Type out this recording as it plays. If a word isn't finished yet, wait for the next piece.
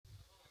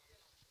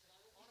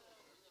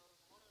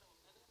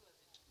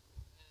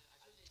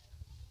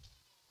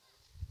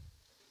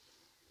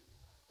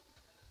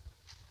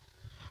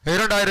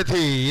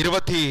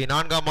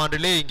2024ஆம்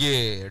ஆண்டிலே இங்கே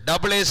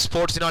AA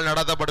ஸ்போர்ட்ஸினால்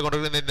நடத்தப்பட்டு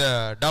கொண்டிருக்கிற இந்த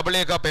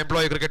AA cup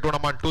employee cricket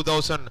tournament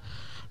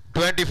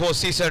 2024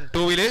 season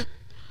 2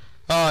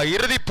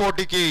 இறுதிப்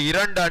போட்டிக்கு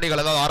இரண்டு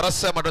அணிகள், அதாவது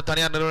அரசு மற்றும்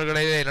தனியார்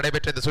நிறுவனங்களிலே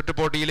நடைபெற்ற இந்த சுற்று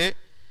போட்டியிலே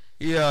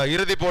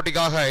இறுதிப்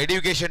போட்டிக்காக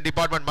எடுகேஷன்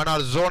டிபார்ட்மெண்ட்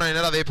மன்னார் ஜோன்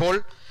அணியினர், அதே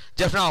போல்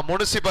ஜெஃப்னா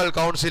முனிசிபல்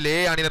கவுன்சில் ஏ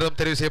அணியினரும்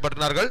தெரிவு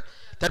செய்யப்பட்டிருந்தார்கள்.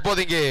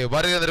 தற்போது இங்கே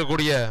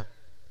வருகிறக்கூடிய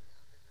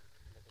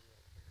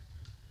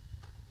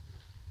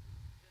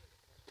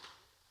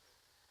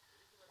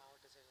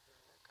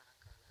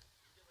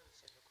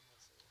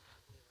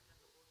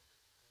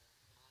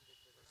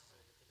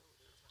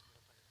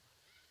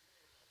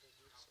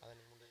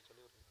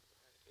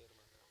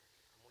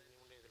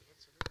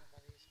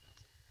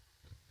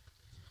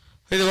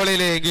இது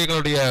வேளையிலே இங்கே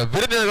எங்களுடைய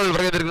விருந்தினர்கள்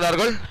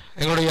வருகிறார்கள்.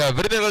 எங்களுடைய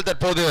விருந்தினர்கள்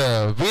தற்போது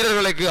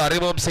வீரர்களுக்கு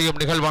அறிமுகம்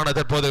செய்யும் நிகழ்வான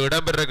தற்போது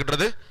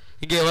இடம்பெற்றிருக்கின்றது.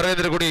 இங்கே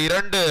வருகிறக்கூடிய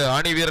இரண்டு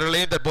அணி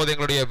வீரர்களையும் தற்போது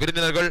எங்களுடைய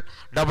விருந்தினர்கள்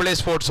AA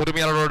ஸ்போர்ட்ஸ்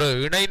உரிமையாளரோடு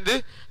இணைந்து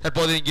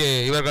தற்போது இங்கே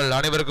இவர்கள்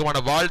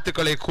அனைவருக்குமான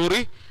வாழ்த்துக்களை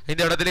கூறி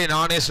இந்த இடத்திலே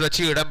நாணய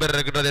சுழற்சி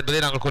இடம்பெற்றிருக்கின்றது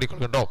என்பதை நாங்கள்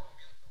கூறிக்கொள்கின்றோம்.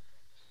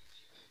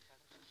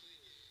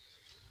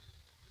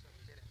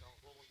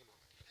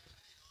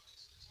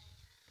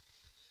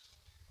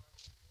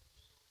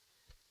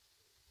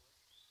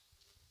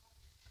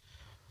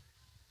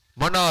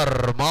 மன்னார்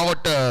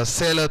மாவட்ட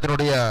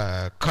செயலகத்தினுடைய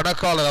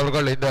கணக்காளர்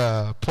அவர்கள் இந்த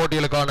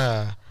போட்டிகளுக்கான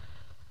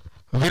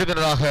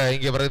விருந்தினராக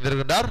இங்கே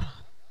வருகின்றார்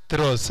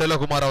திரு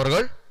செல்வகுமார்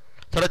அவர்கள்.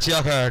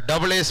 தொடர்ச்சியாக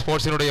AA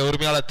ஸ்போர்ட்ஸினுடைய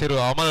உரிமையாளர் திரு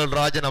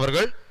அமல்ராஜன்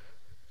அவர்கள்,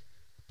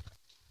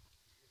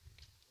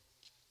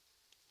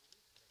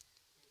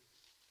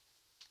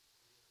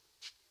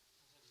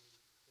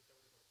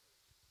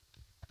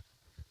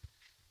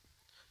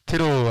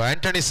 திரு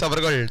ஆண்டனிஸ்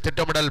அவர்கள்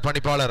திட்டமிடல்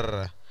பணிப்பாளர்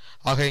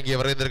ஆக இங்கே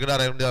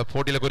வருகின்றார் இந்த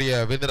போட்டியிலுக்குரிய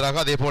விருந்தினராக.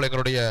 அதே போல்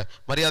எங்களுடைய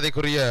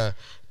மரியாதைக்குரிய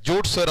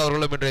ஜூட் சார்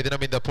அவர்களும் இன்றைய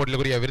தினம் இந்த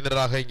போட்டியிலுக்குரிய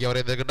விருந்தினராக இங்கே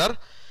வருகின்றார்.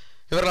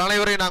 இவர்கள்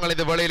அனைவரையும் நாங்கள்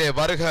இந்த வேளையிலே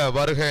வருக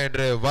வருக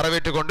என்று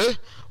வரவேற்றுக் கொண்டு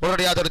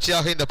உடனடியாக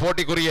தொடர்ச்சியாக இந்த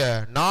போட்டிக்குரிய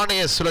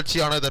நாணய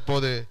சுழற்சியானது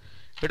தற்போது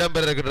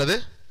இடம்பெறுகின்றது.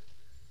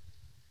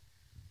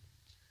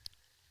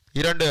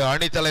 இரண்டு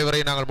அணி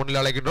தலைவரை நாங்கள்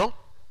முன்னில் அழைக்கின்றோம்.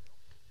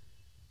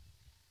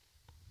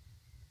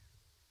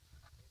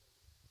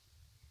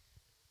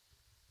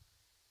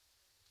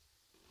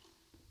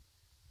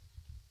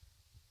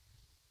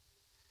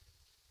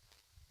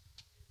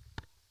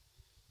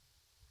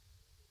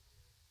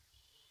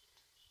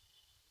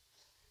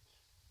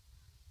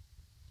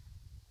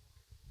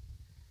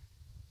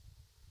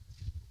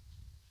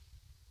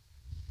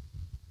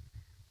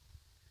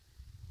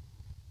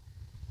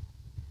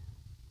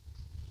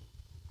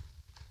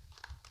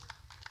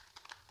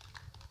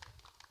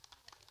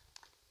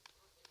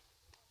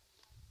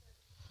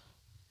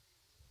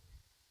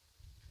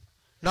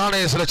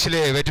 நாணய சுழற்சியிலே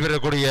வெற்றி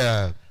பெறக்கூடிய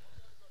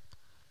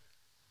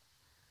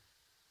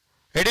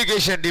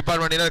எடுகேஷன்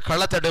டிபார்ட்மெண்டினர்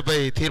களத்தடுப்பை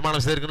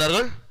தீர்மானம்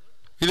செய்திருக்கிறார்கள்.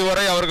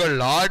 இதுவரை அவர்கள்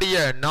ஆடிய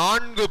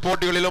 4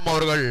 போட்டிகளிலும்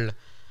அவர்கள்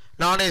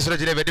நாணய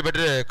சுழற்சியிலே வெற்றி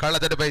பெற்று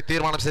களத்தடுப்பை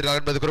தீர்மானம்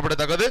செய்கிறார்கள் என்பது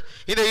குறிப்பிடத்தக்கது.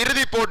 இந்த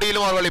இறுதிப்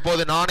போட்டியிலும் அவர்கள்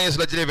இப்போது நாணய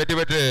சுழற்சியிலே வெற்றி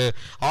பெற்று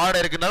ஆட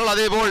இருக்கின்றார்கள்.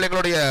 அதே போல்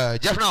எங்களுடைய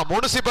ஜெஃப்னா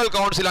முனிசிபல்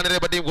கவுன்சில்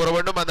அணியை பற்றியும் கூற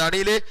வேண்டும். அந்த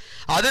அணியிலே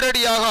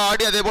அதிரடியாக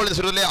ஆடி அதே போல் இந்த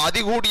சுற்றிலே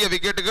அதிகூடிய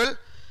விக்கெட்டுகள்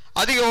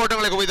அதிக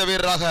ஓட்டங்களை குவித்த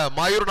வீரராக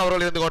மயூரன்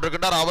அவர்கள் இருந்து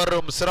கொண்டிருக்கின்றார்.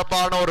 அவரும்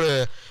சிறப்பான ஒரு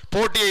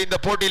போட்டியை இந்த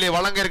போட்டியிலே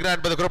வழங்க இருக்கிறார்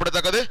என்பது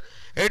குறிப்பிடத்தக்கது.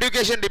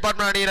 எடுகேஷன்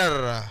டிபார்ட்மெண்ட் அணியினர்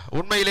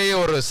உண்மையிலேயே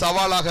ஒரு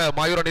சவாலாக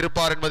மயூரன்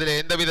இருப்பார் என்பதிலே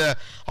எந்தவித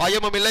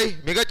ஐயமும் இல்லை.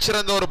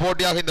 மிகச்சிறந்த ஒரு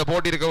போட்டியாக இந்த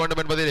போட்டி இருக்க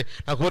வேண்டும் என்பதை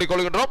நான்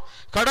கூறிக்கொள்கின்றோம்.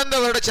 கடந்த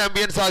வருட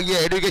சாம்பியன்ஸ் ஆகிய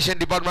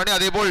எடுகேஷன் டிபார்ட்மெண்ட்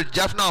அதே போல்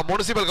ஜெஃப்னா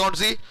முனிசிபல்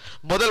கவுன்சில்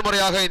முதல்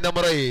முறையாக இந்த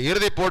முறை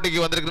இறுதிப்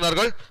போட்டிக்கு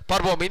வந்திருக்கிறார்கள்.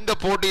 பார்ப்போம் இந்த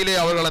போட்டியிலே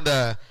அவர்கள் அந்த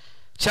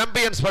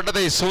சாம்பியன்ஸ்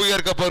பட்டத்தை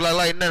சுவீகரிக்க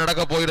போகிறார்களா, என்ன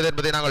நடக்க போகிறது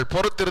என்பதை நாங்கள்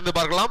பொறுத்திருந்து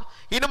பார்க்கலாம்.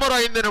 இன்னும் ஒரு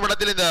 5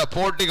 நிமிடத்தில் இந்த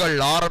போட்டிகள்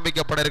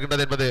ஆரம்பிக்கப்பட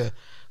இருக்கின்றது என்பது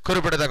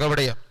குறிப்பிடத்தக்க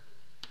விடயம்.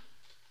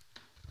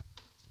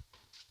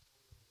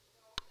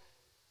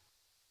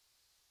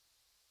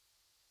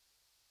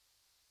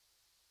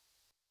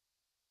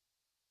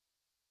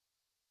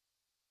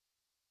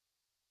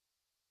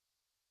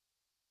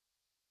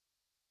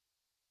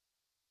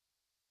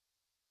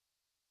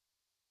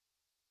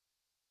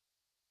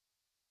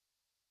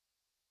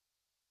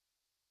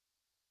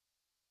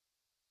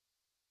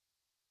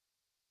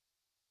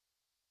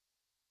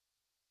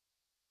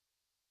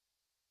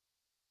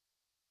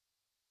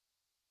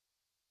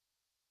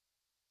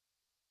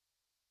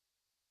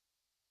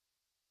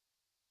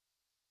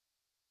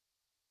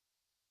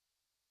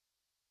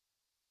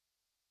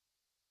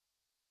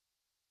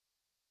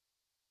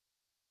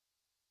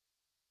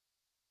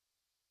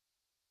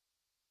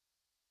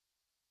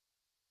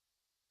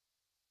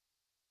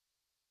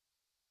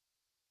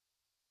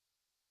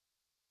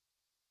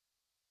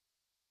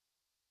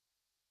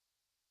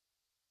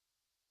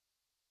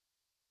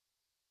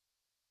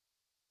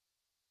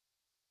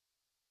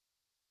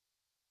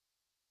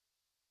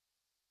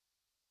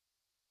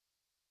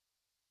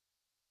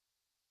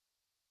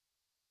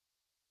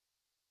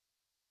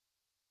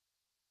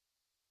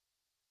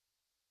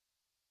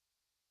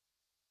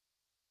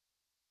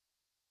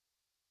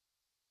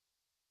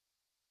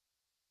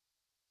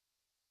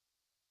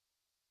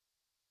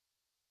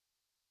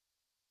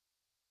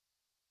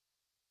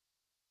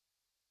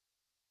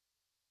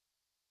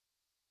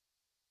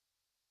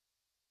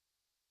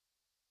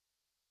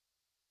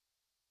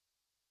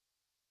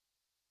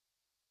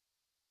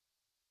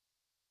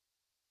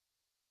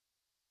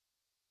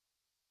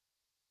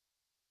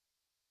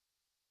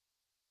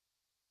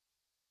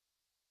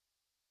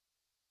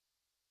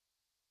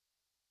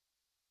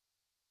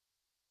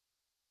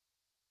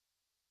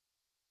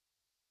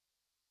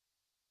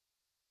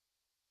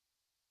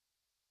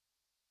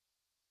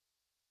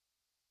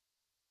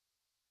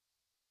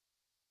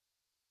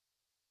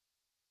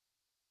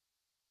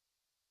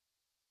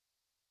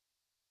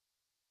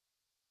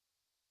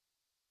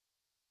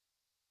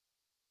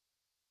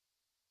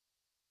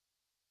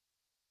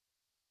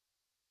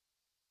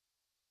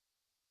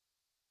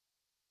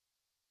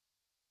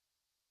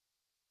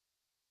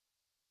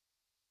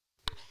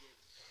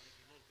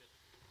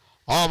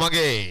 ஆம்,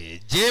 அங்கே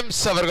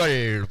ஜேம்ஸ் அவர்கள்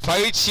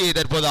பயிற்சியை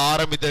தற்போது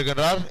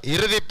ஆரம்பித்திருக்கின்றார்.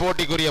 இறுதிப்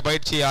போட்டிக்குரிய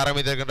பயிற்சியை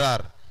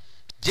ஆரம்பித்திருக்கின்றார்.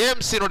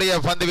 ஜேம்ஸினுடைய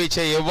பந்து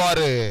வீச்சை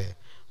எவ்வாறு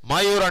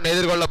மயூரன்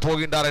எதிர்கொள்ளப்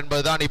போகின்றார்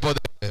என்பதுதான் இப்போது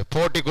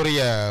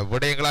போட்டிக்குரிய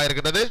விடயங்களாக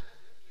இருக்கின்றது.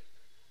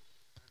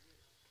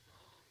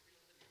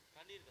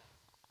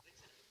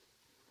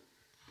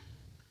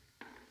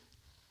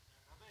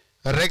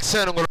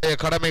 ரெக்சன் உங்களுடைய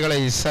கடமைகளை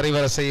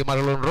சரிவர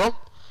செய்யுமாறு என்றும்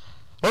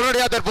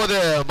உடனடியாக தற்போது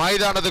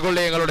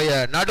மைதானத்துக்குள்ளே எங்களுடைய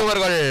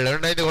நடுவர்கள்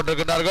இணைந்து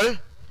கொண்டிருக்கின்றார்கள்.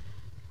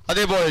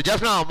 அதேபோல்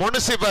ஜஃப்னா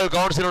முனிசிபல்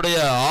கவுன்சிலுடைய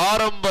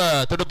ஆரம்ப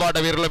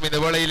துடுப்பாட்ட வீரர்களும் இந்த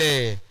வேளையிலே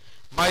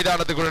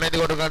மைதானத்துக்குள் இணைந்து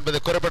கொண்டிருக்கிறார்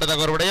என்பது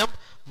குறிப்பிடத்தக்க ஒரு விடயம்.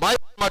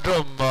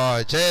 மற்றும்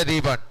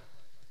ஜெயதீபன்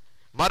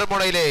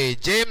மறுமுனையிலே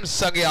ஜேம்ஸ்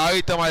அங்கே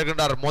ஆயுத்தமாக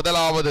இருக்கின்றார்.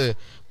 முதலாவது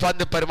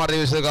பந்து பரிமாறி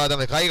வீசுவதற்காக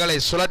அந்த கைகளை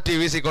சுழற்றி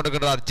வீசிக்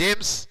கொண்டிருக்கின்றார்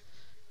ஜேம்ஸ்.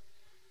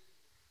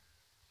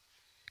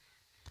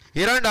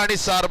 இரண்டு அணி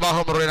சார்பாக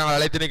முறை நாங்கள்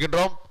அழைத்து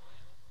நிற்கின்றோம்.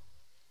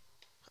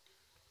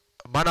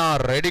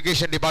 மன்னார்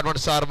எஜுகேஷன்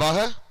டிபார்ட்மெண்ட்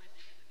சார்பாக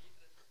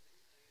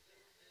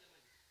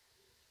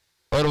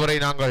ஒருவரை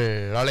நாங்கள்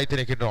அழைத்து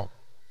நிற்கின்றோம்.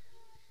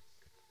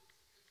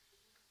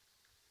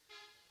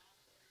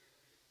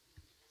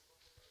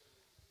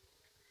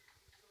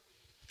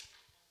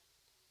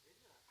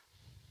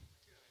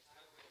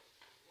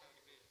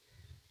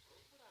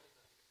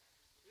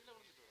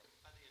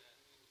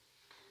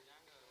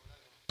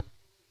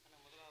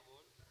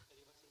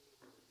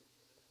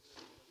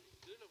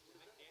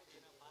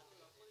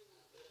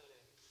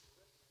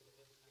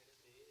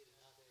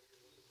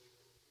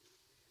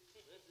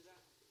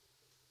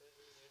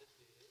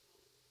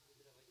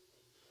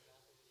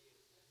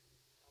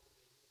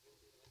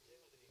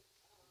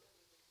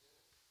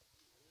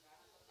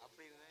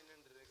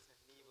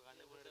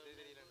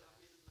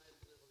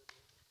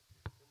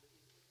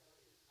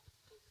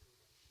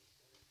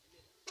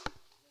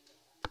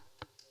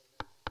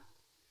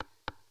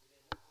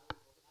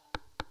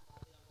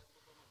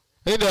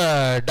 இந்த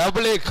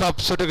டபுள் ஏ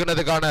கப்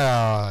சுட்டுகிறதுக்கான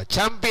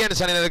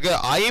சாம்பியன்ஸ் அணியினருக்கு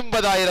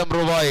 50,000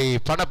 ரூபாய்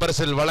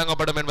பணப்பரிசில்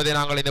வழங்கப்படும் என்பதை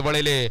நாங்கள் இந்த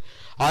வேளையிலே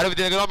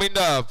அறிவித்திருக்கிறோம்.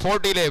 இந்த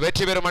போட்டியிலே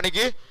வெற்றி பெறும்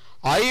அணிக்கு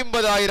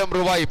 50,000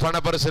 ரூபாய்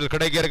பணப்பரிசில்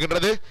கிடைக்க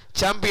இருக்கின்றது.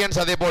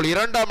 சாம்பியன்ஸ் அதே போல்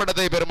இரண்டாம்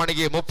இடத்தை பெறும்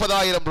அணிக்கு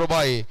 30,000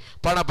 ரூபாய்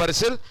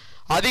பணப்பரிசில்.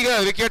 அதிக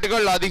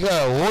விக்கெட்டுகள் அதிக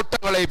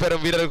ஓட்டங்களை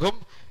பெறும் வீரருக்கும்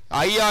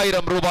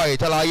 5,000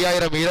 ரூபாய் தலா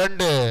 5,000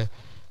 இரண்டு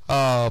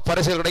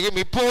பரிசுகள் கிடைக்கும்.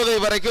 இப்போது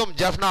வரைக்கும்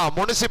ஜஃப்னா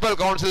முனிசிபல்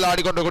கவுன்சில்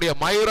ஆடிக்கொண்டிருக்கூடிய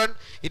மயூரன்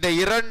இந்த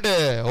இரண்டு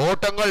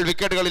ஓட்டங்கள்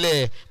விக்கெட்டுகளிலே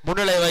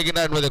முன்னிலை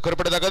வகிக்கின்றார் என்பது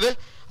குறிப்பிடத்தக்கது.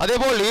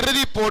 அதேபோல்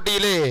இறுதிப்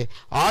போட்டியிலே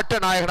ஆட்ட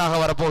நாயகனாக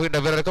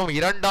வரப்போகின்ற வீரருக்கும்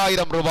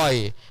 2,000 ரூபாய்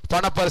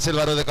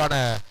பணப்பரிசில் வருவதற்கான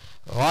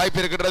வாய்ப்பு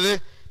இருக்கின்றது.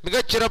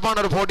 மிகச்சிறப்பான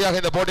ஒரு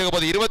போட்டியாக இந்த போட்டிக்கு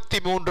போது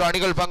 23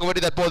 அணிகள் பங்கு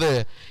பெற்று தற்போது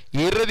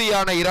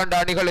இறுதியான 2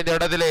 அணிகள் இந்த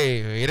இடத்திலே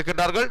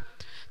இருக்கின்றார்கள்.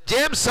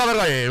 ஜேம்ஸ்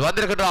அவர்கள்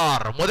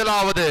வந்திருக்கின்றார்.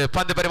 முதலாவது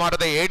பந்து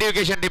பரிமாற்றத்தை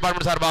எஜுகேஷன்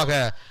டிபார்ட்மெண்ட்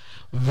சார்பாக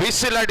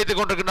விசில் அடித்துக்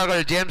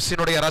கொண்டிருக்கிறார்கள்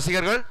ஜேம்ஸினுடைய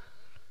ரசிகர்கள்.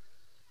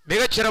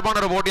 மிகச் சிறப்பான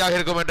ஒரு போட்டியாக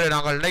இருக்கும் என்று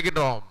நாங்கள்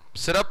நினைக்கின்றோம்.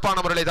 சிறப்பான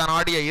முறையில் தான்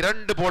ஆடிய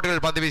 2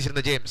 போட்டிகள் பந்து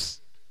வீசியிருந்த ஜேம்ஸ்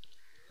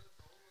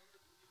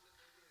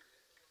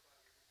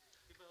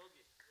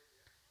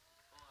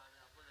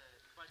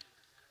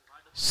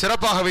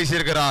சிறப்பாக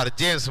வீசியிருக்கிறார்.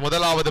 ஜேம்ஸ்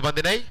முதலாவது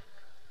பந்தினை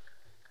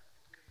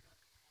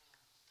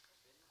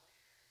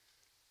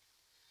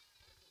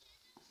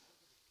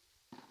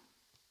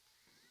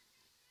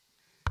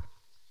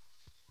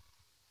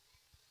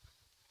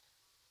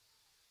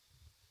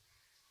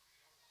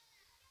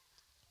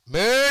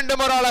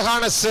மீண்டும் ஒரு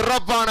அழகான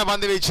சிறப்பான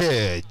பந்து வீச்சு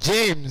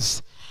James.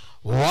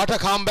 What a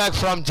comeback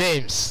from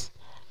James.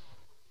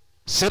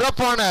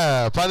 சிறப்பான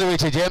பந்து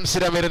வீச்சு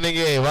ஜேம்ஸிடம் இருந்து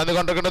இங்கே வந்து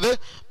கொண்டிருக்கின்றது.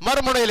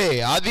 மறுமுனையிலே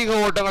அதிக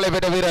ஓட்டங்களை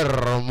பெற்ற வீரர்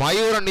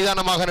மயூரன்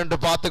நிதானமாக நின்று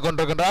பார்த்துக்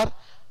கொண்டிருக்கின்றார்.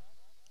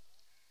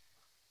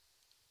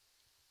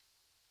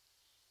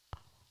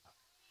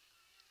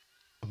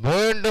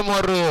 மீண்டும்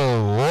ஒரு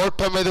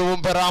ஓட்டம்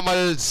எதுவும்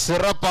பெறாமல்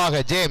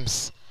சிறப்பாக ஜேம்ஸ்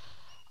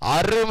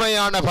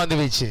அருமையான பந்து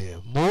வீச்சு.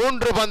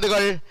 3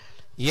 பந்துகள்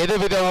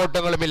எதுவித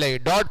ஓட்டங்களும் இல்லை.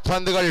 டாட்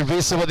பந்துகள்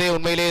வீசுவதே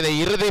உண்மையிலே இந்த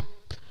இறுதி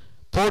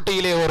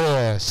போட்டியிலே ஒரு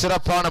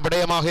சிறப்பான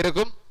விடயமாக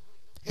இருக்கும்.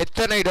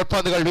 எத்தனை டாட்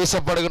பந்துகள்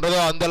வீசப்படுகின்றதோ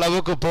அந்த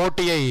அளவுக்கு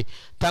போட்டியை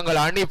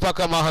தங்கள் அணி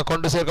பக்கமாக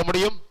கொண்டு சேர்க்க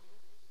முடியும்.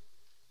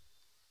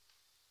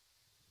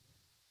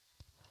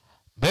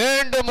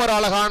 மீண்டும் ஒரு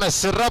அழகான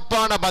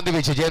சிறப்பான பந்து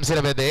வீச்சு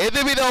ஜேம்ஸிடம்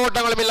எதுவித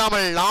ஓட்டங்களும்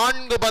இல்லாமல்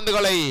 4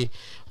 பந்துகளை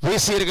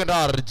வீசி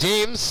இருக்கின்றார்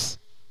ஜேம்ஸ்.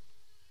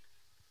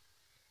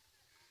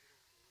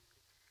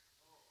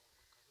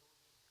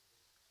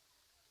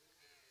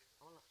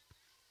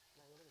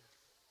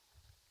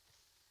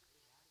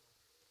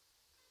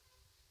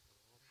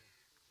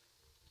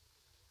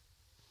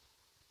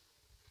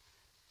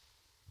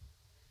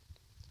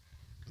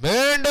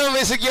 மீண்டும்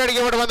விசுக்கி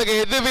அடிக்கப்பட்ட பந்துக்கு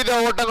எதுவித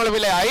ஓட்டங்களும்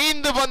இல்லை.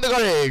 5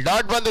 பந்துகள்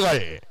டாட்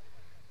பந்துகள்.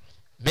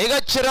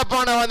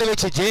 மிகச்சிறப்பான பந்து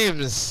வீச்சு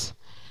ஜேம்ஸ்.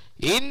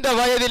 இந்த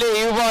வயதிலே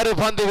இவ்வாறு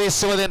பந்து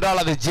வீசுவது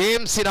என்றால் அது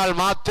ஜேம்ஸினால்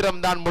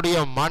மாத்திரம் தான்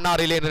முடியும்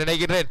மன்னாரிலே என்று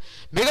நினைக்கிறேன்.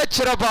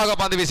 மிகச்சிறப்பாக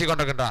பந்து வீசிக்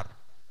கொண்டிருக்கின்றார்.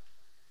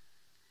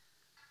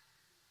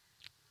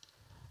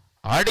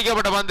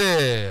 அடிக்கப்பட்ட பந்து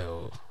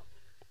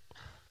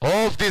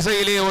ஆஃப்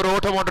திசையிலே ஒரு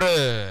ஓட்டம் ஒன்று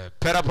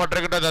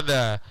பெறப்பட்டிருக்கின்றது. அந்த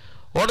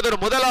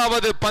ஒருத்தர்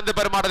முதலாவது பந்து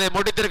பரிமாற்றத்தை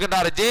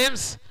முடித்திருக்கின்றார்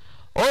ஜேம்ஸ்.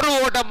 ஒரு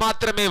ஓட்டம்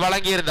மாத்திரமே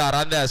வழங்கியிருந்தார்.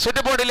 அந்த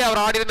சுற்று போட்டியிலே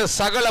அவர் ஆடியிருந்த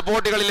சகல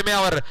போட்டிகளிலுமே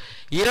அவர்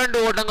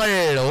 2 ஓட்டங்கள்,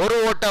 ஒரு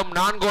ஓட்டம்,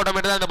 4 ஓட்டம்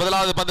என்று அந்த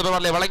முதலாவது பந்து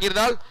பரிமாற்றத்தை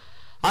வழங்கியிருந்தார்.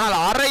 ஆனால்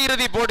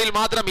அரையிறுதி போட்டியில்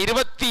மாத்திரம்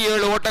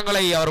 27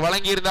 ஓட்டங்களை அவர்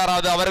வழங்கியிருந்தார்.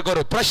 அது அவருக்கு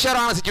ஒரு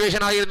பிரஷரான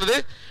சிச்சுவேஷன் ஆகியிருந்தது.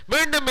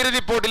 மீண்டும்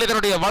இறுதி போட்டியில்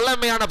தன்னுடைய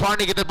வல்லமையான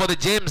பாணிக்கு தற்போது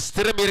ஜேம்ஸ்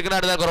திரும்பி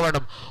இருக்கிறார் கூற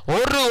வேண்டும்.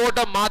 ஒரு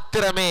ஓட்டம்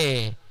மாத்திரமே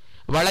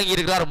வழங்கி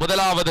இருக்கிறார்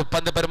முதலாவது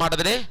பந்து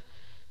பரிமாற்றத்திலே.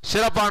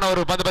 சிறப்பான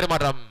ஒரு பந்து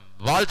பரிமாற்றம்.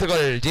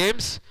 வாழ்த்துக்கள்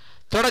ஜேம்ஸ்.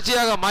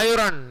 தொடர்ச்சியாக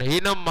மயூரன்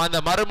இன்னும் அந்த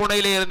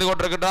மறுமுனையிலே இருந்து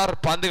கொண்டிருக்கின்றார்.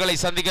 பந்துகளை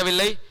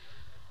சந்திக்கவில்லை.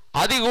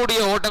 அதிகூடிய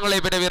ஓட்டங்களை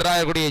பெற்ற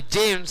வீரராகக்கூடிய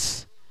ஜேம்ஸ்,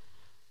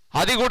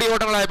 அதிகூடிய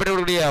ஓட்டங்களை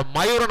பெற்றக்கூடிய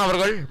மயூரன்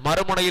அவர்கள்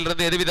மறுமுனையில்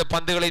இருந்து எதுவித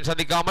பந்துகளையும்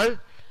சந்திக்காமல்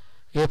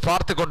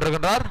பார்த்து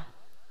கொண்டிருக்கின்றார்.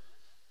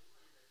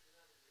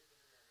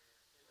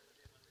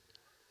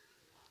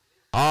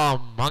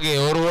 ஆம், அங்கே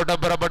ஒரு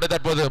ஓட்டம் பெறப்பட்டு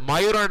தற்போது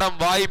மயூரனிடம்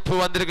வாய்ப்பு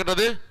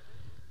வந்திருக்கின்றது.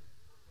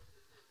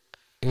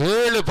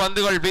 7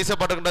 பந்துகள்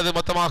வீசப்பட்டிருக்கின்றது.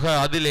 மொத்தமாக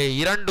அதிலே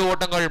 2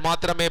 ஓட்டங்கள்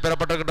மாத்திரமே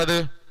பெறப்பட்டிருக்கின்றது.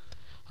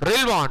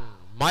 ரில்வான்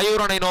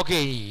மயூரனை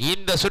நோக்கி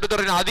இந்த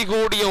சுற்றுத்தொடரின்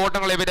அதிகூடிய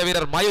ஓட்டங்களை பெற்ற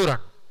வீரர்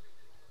மயூரன்.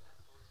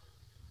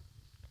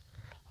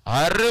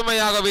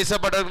 அருமையாக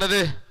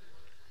வீசப்பட்டிருக்கிறது.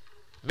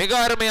 மிக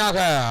அருமையாக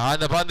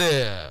அந்த பந்து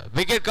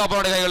விக்கெட்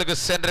காப்பருடைய கைகளுக்கு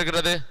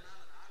சென்றிருக்கிறது.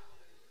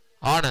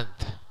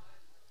 ஆனந்த்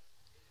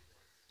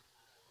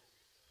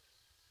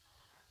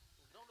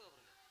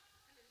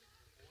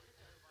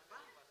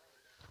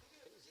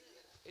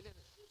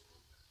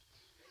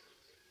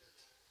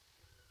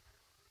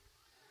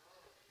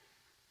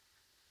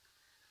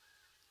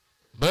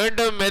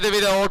மீண்டும்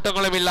எதுவித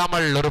ஓட்டங்களும்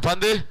இல்லாமல் ஒரு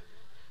பந்து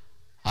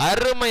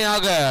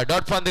அருமையாக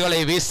டாட் பந்துகளை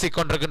வீசிக்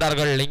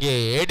கொண்டிருக்கிறார்கள். இங்கே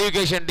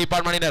எஜுகேஷன்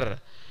டிபார்ட்மெண்டினர்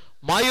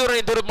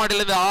மயூரின்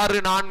துடுப்பாட்டிலிருந்து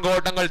 6-4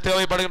 ஓட்டங்கள்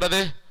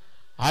தேவைப்படுகின்றது.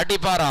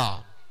 அடிப்பாரா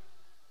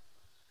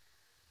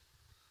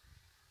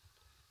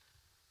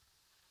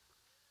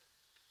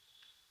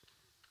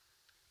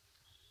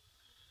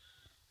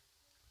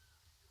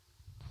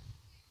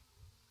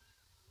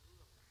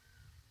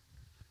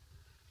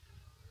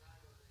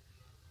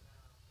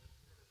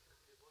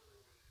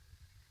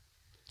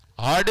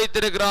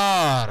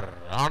அடித்திருக்கிறார்.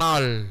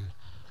 ஆனால்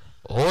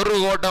ஒரு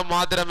ஓட்டம்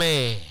மாத்திரமே,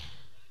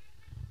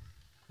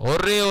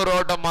 ஒரே ஒரு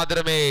ஓட்டம்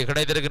மாத்திரமே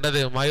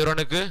கிடைத்திருக்கின்றது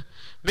மயூரனுக்கு.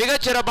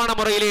 மிகச் சிறப்பான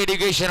முறையிலே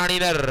எஜுகேஷன்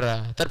அணியினர்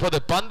தற்போது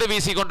பந்து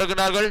வீசிக்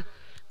கொண்டிருக்கிறார்கள்.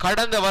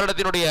 கடந்த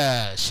வருடத்தினுடைய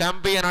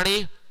சாம்பியன் அணி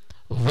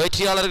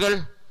வெற்றியாளர்கள்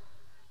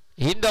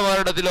இந்த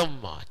வருடத்திலும்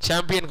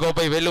சாம்பியன்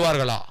கோப்பை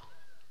வெல்லுவார்களா?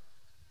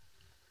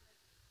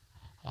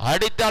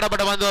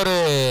 அடித்தாடப்பட்ட வந்து ஒரு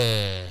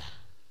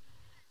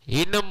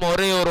இன்னும்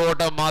ஒரே ஒரு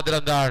ஓட்டம்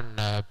மாத்திரம்தான்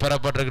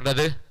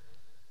பெறப்பட்டிருக்கின்றது.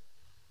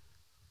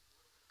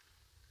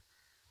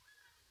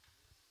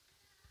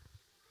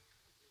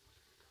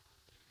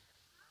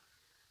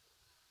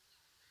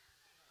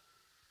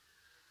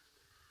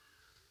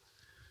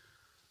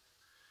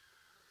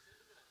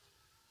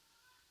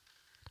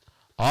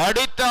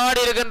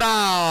 அடித்தாடி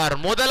இருக்கின்றார்.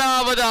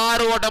 முதலாவது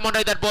 6 ஓட்டம்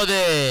ஒன்றை தற்போது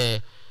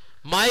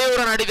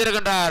மயூரன்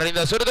அடித்திருக்கின்றார்.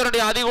 இந்த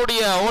சுறுதுறையுடைய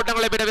அதிகூடிய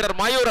ஓட்டங்களை பெற்ற வீரர்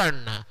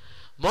மயூரன்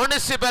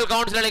முனிசிபல்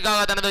கவுன்சில்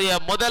அணிக்காக தனது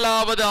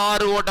முதலாவது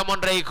 6 ஓட்டம்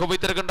ஒன்றை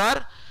குவித்திருக்கின்றார்.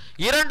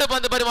 2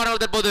 பந்து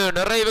பரிமாற்றங்கள் தற்போது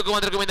நிறைவுக்கு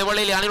வந்திருக்கும். இந்த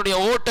வேளையில் அணியுடைய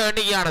ஓட்ட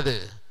எண்ணிக்கையானது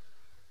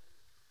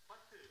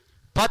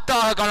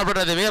 10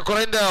 காணப்படுகிறது. மிக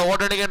குறைந்த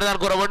ஓட்ட எண்ணிக்கை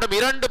என்றுதான் கூற வேண்டும்.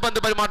 2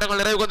 பந்து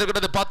பரிமாற்றங்கள் நிறைவுக்கு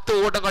வந்திருக்கிறது. 10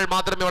 ஓட்டங்கள்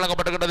மாத்திரமே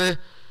வழங்கப்பட்டிருக்கிறது.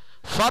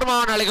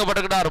 ஃபர்மான்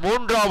அழைக்கப்பட்டிருக்கிறார்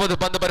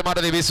 3வது பந்து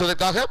பரிமாற்றத்தை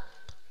வீசுவதற்காக.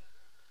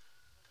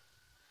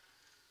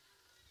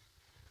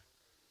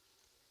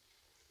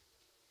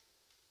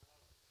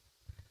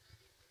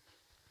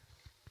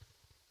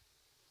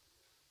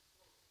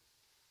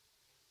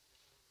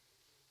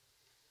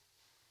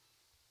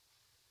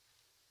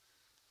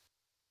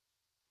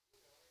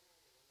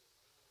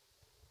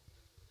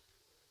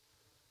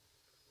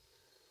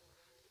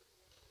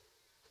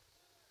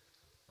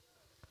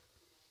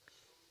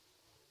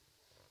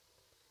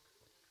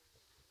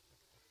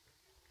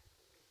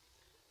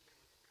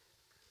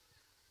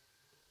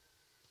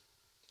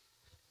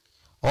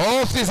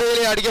 ஆஃப்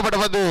திசையிலே அடிக்கப்பட்ட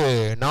பந்து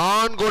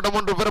 4 ஓட்டம்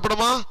ஒன்று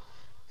பெறப்படுமா?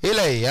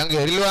 இல்லை, அங்கு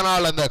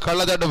ரில்வானால் அந்த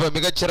கள்ளத்தடுப்பு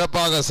மிகச்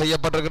சிறப்பாக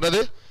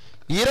செய்யப்பட்டிருக்கின்றது.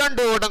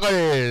 2 ஓட்டங்கள்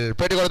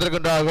பெற்றுக்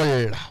கொடுத்திருக்கின்றார்கள்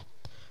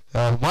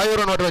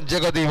மயூரன் மற்றும்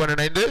ஜெகதீவன்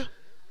இணைந்து.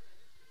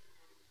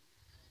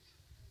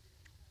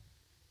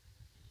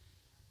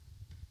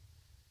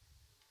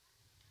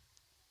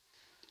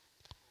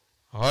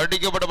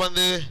 அடிக்கப்பட்ட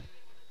பந்து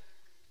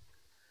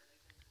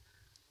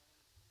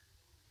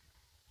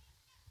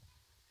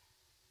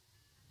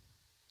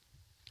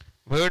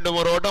மீண்டும்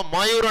ஒரு ஓட்டம்.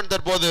 மயூரன்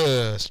தற்போது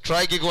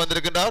ஸ்ட்ரைக்கு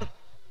வந்திருக்கின்றார்.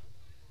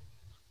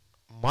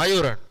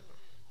 மயூரன்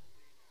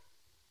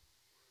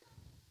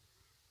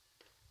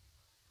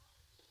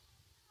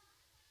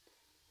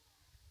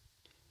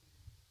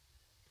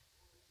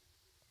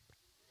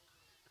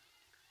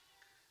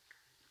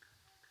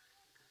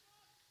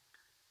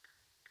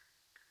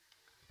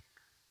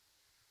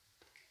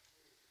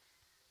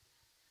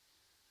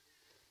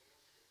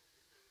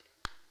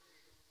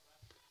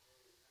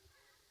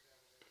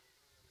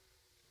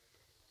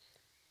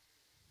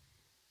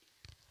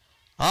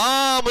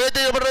முயற்சி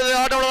செய்யப்படுறது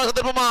ஆட்டோட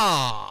சந்தர்ப்பமா?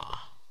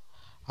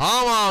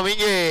 ஆமாம்,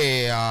 இங்கே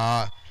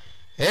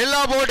எல்லா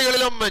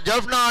போட்டிகளிலும்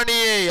ஜஃப்னா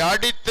அணியை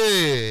அடித்து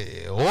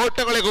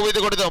ஓட்டங்களை குவித்து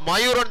கொடுத்த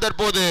மயூரன்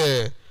தற்போது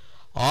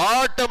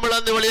ஆட்டம்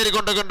இழந்து வெளியேறி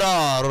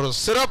கொண்டிருக்கின்றார். ஒரு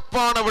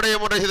சிறப்பான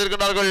விடயம் ஒன்றை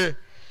செய்திருக்கிறார்கள்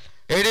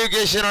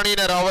எடுகேஷன்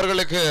அணியினர்.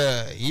 அவர்களுக்கு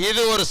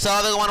இது ஒரு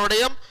சாதகமான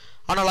விடயம்.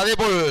 ஆனால் அதே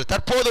போல்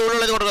தற்போது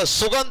உள்நுழைந்து கொண்ட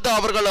சுகந்தா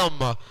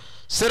அவர்களும்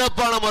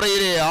சிறப்பான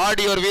முறையிலே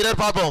ஆடி ஒரு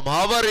வீரர். பார்ப்போம்,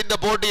 அவர் இந்த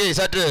போட்டியை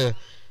சற்று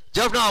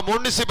ஜஃப்னா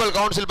முனிசிபல்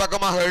கவுன்சில்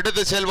பக்கமாக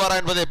எடுத்து செல்வாரா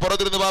என்பதை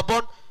பொறுத்திருந்து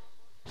பார்ப்போம்.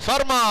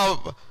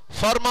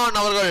 ஃபர்மான்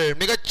அவர்கள்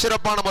மிகச்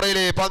சிறப்பான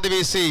முறையிலே பந்து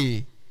வீசி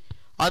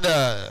அந்த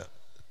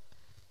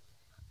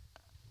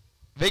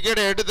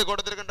விக்கெட்டை எடுத்து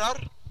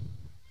கொடுத்திருக்கின்றார்.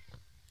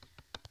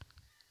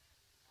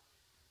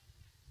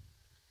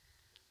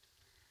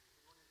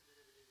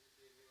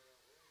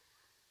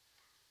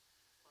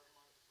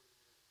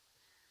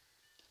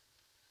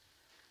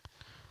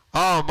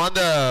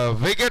 அந்த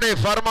விக்கெட்டை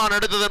ஃபர்மான்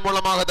எடுத்ததன்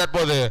மூலமாக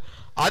தற்போது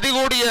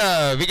அதிகூடிய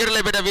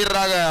விக்கெட்டுகளை பெற்ற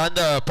வீரராக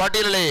அந்த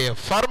பட்டியலிலே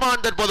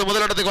ஃபர்மான் தற்போது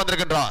முதலிடத்துக்கு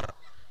வந்திருக்கின்றார்.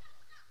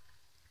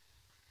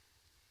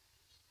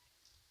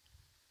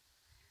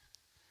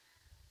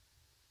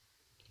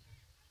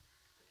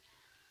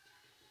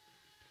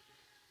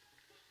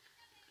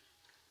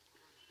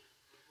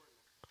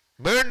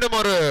 மீண்டும்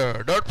ஒரு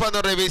டாட்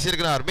பந்தை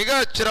வீசியிருக்கிறார். மிக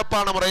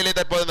சிறப்பான முறையிலே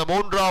தற்போது இந்த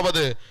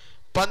மூன்றாவது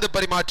பந்து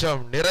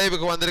பரிமாற்றம்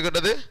நிறைவுக்கு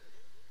வந்திருக்கின்றது.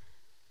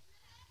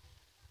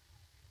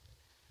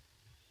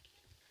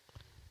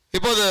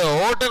 இப்போது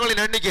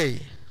ஓட்டங்களின் எண்ணிக்கை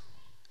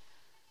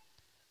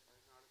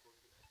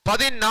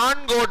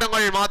 14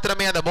 ஓட்டங்கள்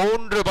மாத்திரமே அந்த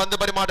 3 பந்து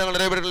பரிமாற்றங்கள்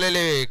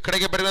நிறைவேறுகளிலே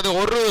கிடைக்கப்பெறுகிறது.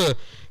 ஒரு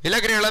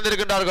இலக்கினை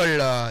இழந்திருக்கின்றார்கள்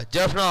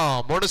ஜஃப்னா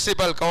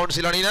முனிசிபல்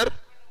கவுன்சில் அணியினர்.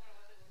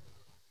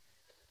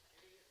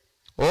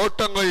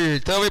 ஓட்டங்கள்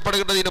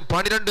தேவைப்படுகின்றது. இன்னும்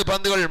 12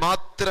 பந்துகள்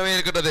மாத்திரமே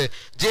இருக்கின்றது.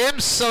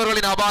 ஜேம்ஸ்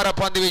அவர்களின் அபார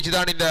பந்து வீச்சு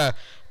தான் இந்த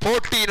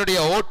போட்டியினுடைய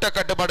ஓட்ட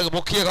கட்டுப்பாடுக்கு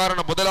முக்கிய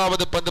காரணம்.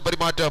 முதலாவது பந்து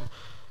பரிமாற்றம்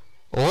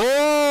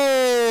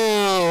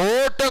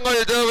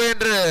ஓட்டங்கள் தேவை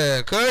என்று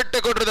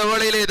கேட்டுக்கொண்டிருந்த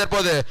வேளையிலே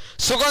தற்போது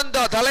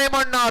சுகந்தா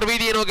தலைமன்னார்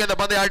வீதியை நோக்கி அந்த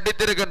பந்தை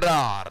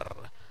அடித்திருக்கின்றார்.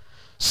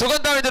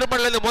 சுகந்தாவின்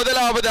திருமணிலிருந்து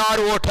முதலாவது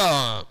 6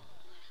 ஓட்டம்.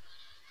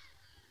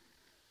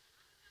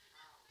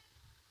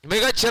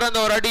 மிகச்சிறந்த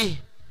ஒரு அடி.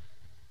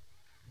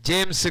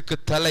 ஜேம்ஸுக்கு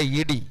தலை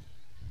இடி.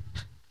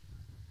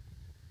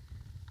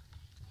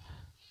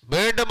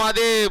 மீண்டும்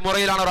அதே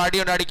முறையிலான ஒரு அடி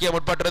ஒன்று அடிக்க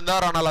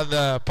முற்பட்டிருந்தார். ஆனால் அந்த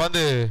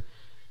பந்து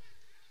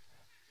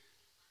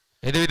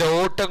எதுவித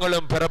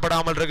ஓட்டங்களும்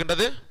பெறப்படாமல்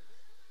இருக்கின்றது.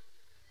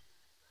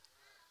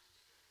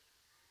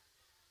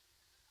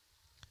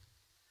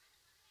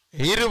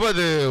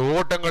 இருபது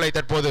ஓட்டங்களை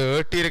தற்போது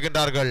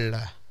எட்டியிருக்கின்றார்கள்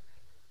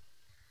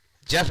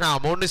ஜஃப்னா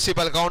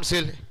முனிசிபல்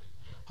கவுன்சில்.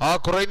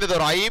 குறைந்தது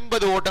ஒரு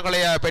 50 ஓட்டங்களை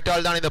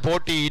பெற்றால் தான் இந்த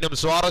போட்டி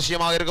இன்னும்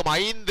சுவாரஸ்யமாக இருக்கும்.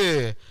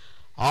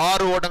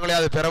 5-6 ஓட்டங்களை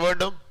அது பெற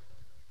வேண்டும்.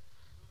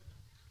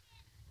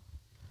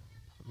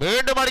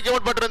 மீண்டும் அடிக்க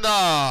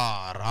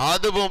முற்பட்டிருந்தார்.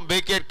 அதுவும்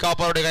விக்கெட்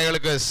காப்பருடைய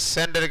கைகளுக்கு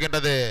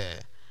சென்றிருக்கின்றது.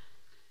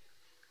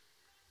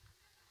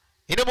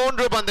 இன்னும்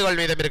 3 பந்துகள்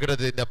மீதம்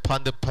இருக்கிறது இந்த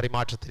பந்து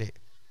பரிமாற்றத்திலே.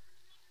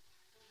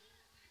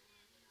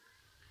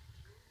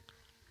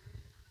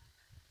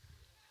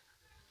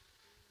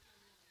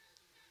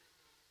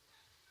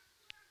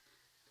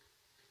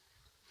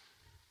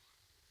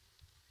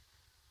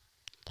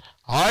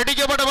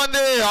 அடிக்கப்பட்ட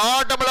பந்து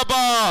ஆட்டமிழப்பா.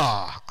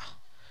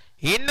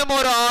 இன்னும்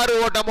ஒரு 6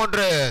 ஓட்டம்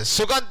ஒன்று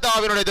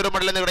சுகந்தாவினுடைய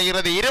திருமணத்திலிருந்து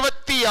கிடைக்கிறது.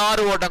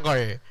 26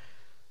 ஓட்டங்கள்.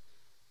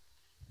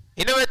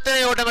 இன்னும்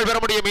எத்தனை ஓட்டங்கள் பெற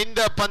முடியும்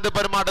இந்த பந்து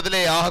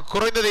பரிமாற்றத்திலே?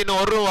 குறைந்தது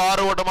இன்னும் ஒரு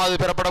 6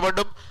 ஓட்டமாவது பெறப்பட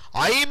வேண்டும்.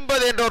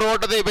 50 என்ற ஒரு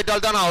ஓட்டத்தை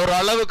பெற்றால் தான் ஒரு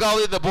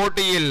அளவுக்காவது இந்த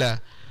போட்டியில்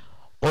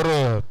ஒரு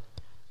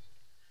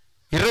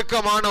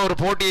இறுக்கமான ஒரு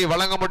போட்டியை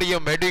வழங்க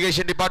முடியும்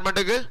எஜுகேஷன்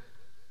டிபார்ட்மெண்ட்டுக்கு.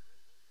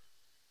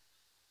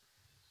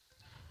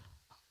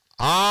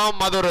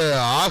 அது ஒரு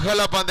அகல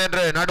பந்து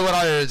என்று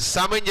நடுவரால்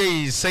சமிஞ்சை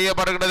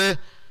செய்யப்படுகிறது.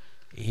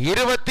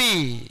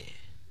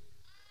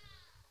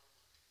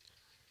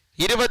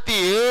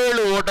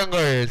 27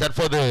 ஓட்டங்கள்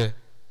தற்போது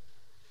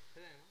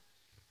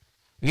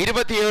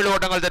 27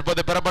 ஓட்டங்கள்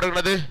தற்போது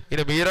பெறப்படுகிறது.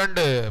 இன்னும்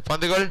 2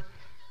 பந்துகள்.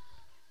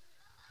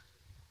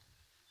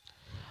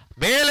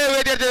 மேலே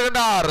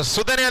வைத்திருக்கின்றார்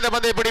சுதனே. அந்த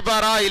பந்தை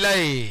பிடிப்பாரா?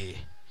 இல்லை.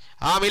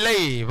 இல்லை.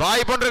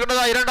 வாய்ப்பு ஒன்று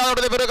இருக்கின்றதா?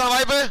 இரண்டாவது பெறுவதற்கான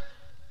வாய்ப்பு.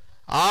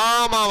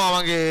 ஆமாம்,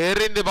 அங்கே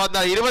எறிந்து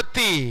பார்த்தால்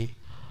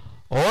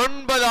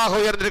 29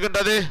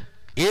 உயர்ந்திருக்கின்றது.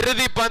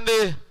 இறுதி பந்து.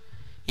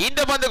 இந்த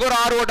பந்துக்கு ஒரு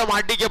 6 ஓட்டம்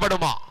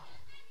அடிக்கப்படுமா?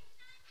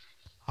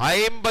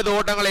 50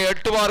 ஓட்டங்களை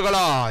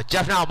எட்டுவார்களா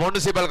ஜஃப்னா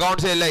முனிசிபல்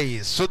கவுன்சில்? இல்லை.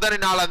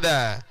 சுதனினால் அந்த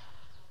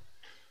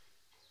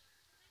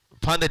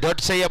பந்து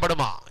டொட்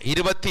செய்யப்படுமா?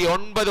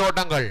 29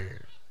 ஓட்டங்கள்.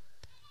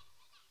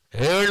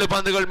 7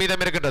 பந்துகள்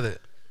மீதம் இருக்கின்றது.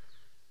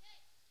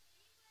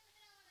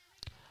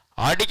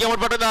 அடிக்க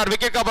முற்பட்டிருந்தார்.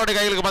 விக்கெட் காப்பாடு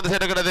கைகளுக்கு பந்து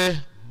சேர்க்கிறது.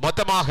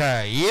 மொத்தமாக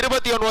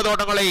 29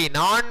 ஓட்டங்களை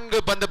 4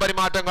 பந்து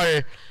பரிமாற்றங்கள்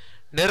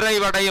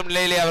நிறைவடையும்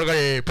நிலையிலே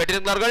அவர்கள்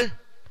பெற்றிருக்கிறார்கள்.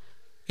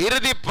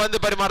 இறுதி பந்து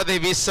பரிமாற்றத்தை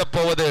வீசப்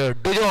போவது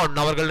டிஜோன்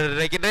அவர்கள்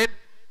நினைக்கின்றேன்.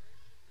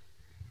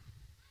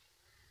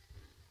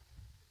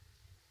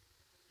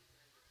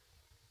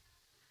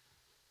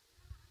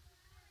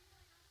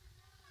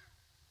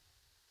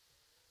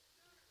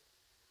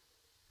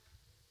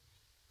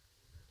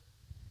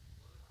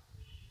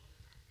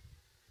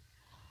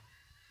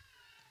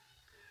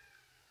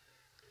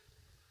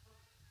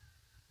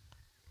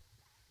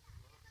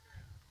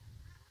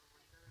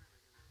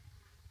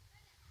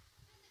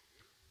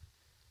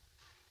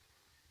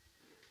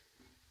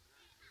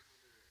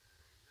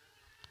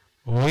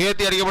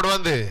 உயர்த்தி அடிக்கப்பட்டு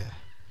வந்து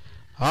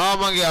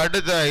ஆமாங்க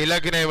அடுத்த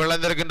இலக்கினை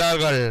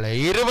விளந்திருக்கின்றார்கள்.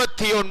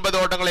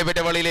 29 ஓட்டங்களை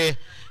பெற்ற வழியிலே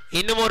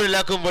இன்னும் ஒரு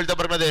இலக்கும்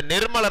வீழ்த்தப்படுகிறது.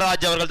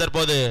 நிர்மலராஜ் அவர்கள்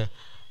தற்போது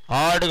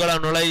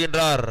ஆடுகளம்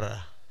நுழைகின்றார்.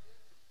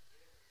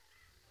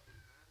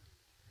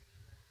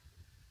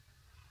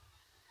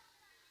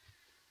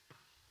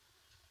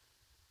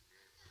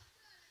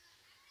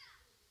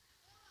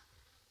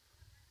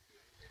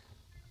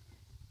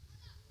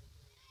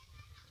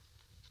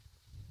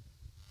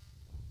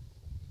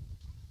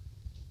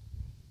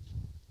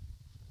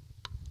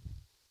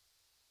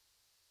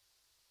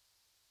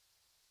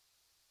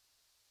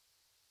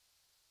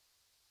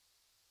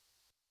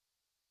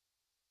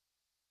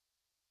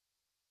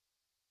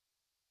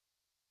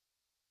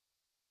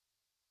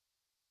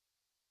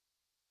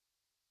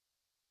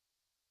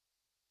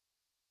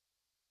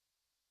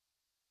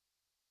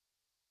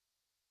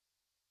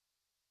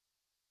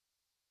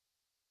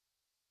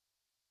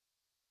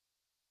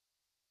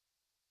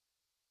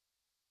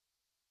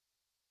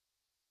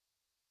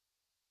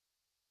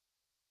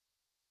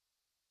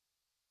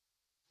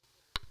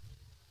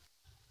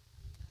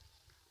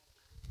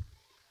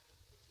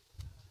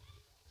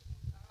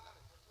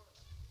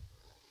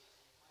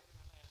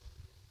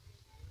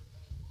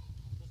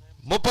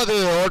 முப்பது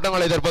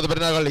ஓட்டங்களை தற்போது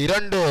பெறுகிறார்கள்.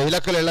 2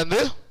 இலக்குகள்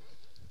இழந்து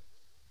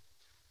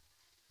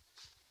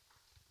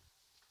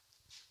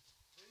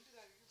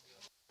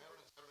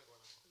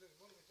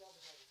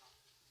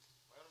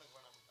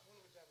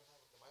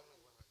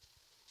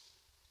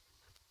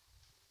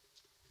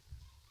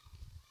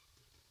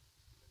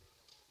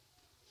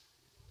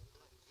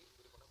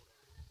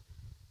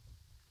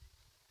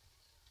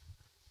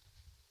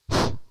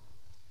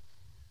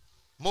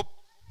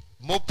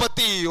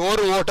முப்பத்தி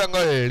 1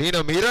 ஓட்டங்கள்.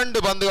 இன்னும் 2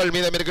 பந்துகள்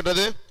மீதம்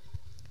இருக்கின்றது.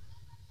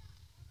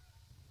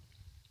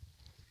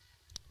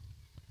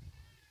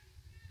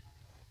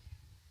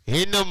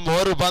 இன்னும்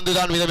ஒரு பந்து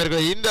தான் மீதம்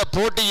இருக்கிறது. இந்த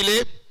போட்டியிலே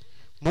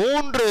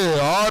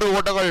 6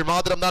 ஓட்டங்கள்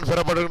மாத்திரம்தான்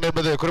பெறப்படுகின்றன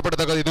என்பது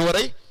குறிப்பிடத்தக்கது.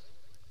 இதுவரை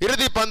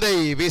இறுதி பந்தை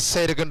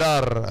வீச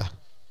இருக்கின்றார்.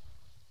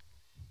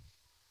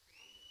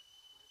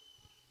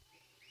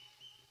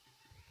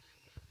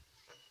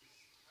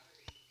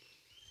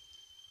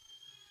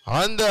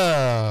 அந்த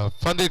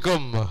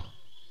பந்திற்கும்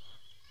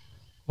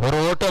ஒரு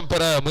ஓட்டம்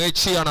பெற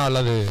முயற்சியானால்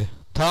அது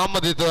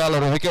தாமதித்ததால்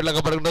ஒரு விக்கெட்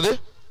இழக்கப்படுகின்றது.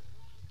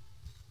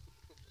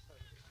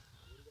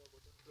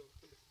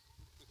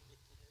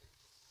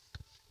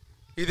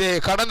 இது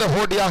கடந்த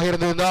போட்டியாக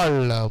இருந்திருந்தால்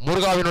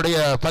முருகாவினுடைய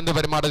பந்து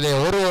பரிமாற்றத்தை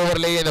ஒரு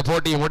ஓவரிலேயே இந்த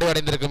போட்டி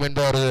முடிவடைந்திருக்கும்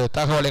என்ற ஒரு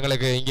தகவல்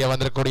எங்களுக்கு இங்கே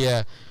வந்திருக்கக்கூடிய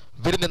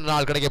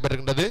விருந்தினால்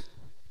கிடைக்கப்பட்டிருக்கின்றது.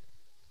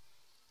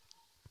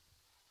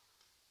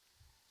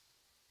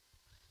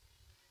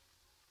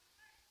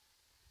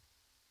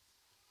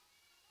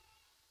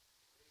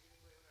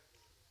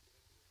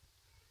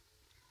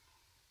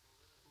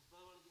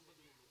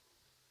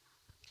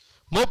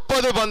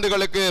 முப்பது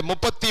பந்துகளுக்கு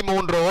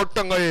 33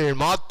 ஓட்டங்கள்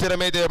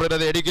மாத்திரமே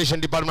தேவைப்படுகிறது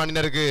எஜுகேஷன்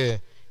டிபார்ட்மெண்டினருக்கு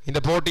இந்த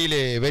போட்டியிலே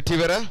வெற்றி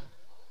பெற.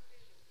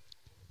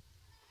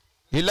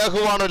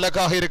 இலகுவான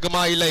இலக்காக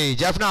இருக்குமா இல்லை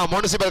ஜஃப்னா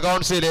முனிசிபல்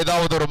கவுன்சில்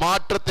ஏதாவது ஒரு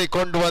மாற்றத்தை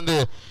கொண்டு வந்து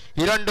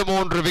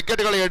 2-3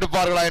 விக்கெட்டுகளை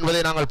எடுப்பார்களா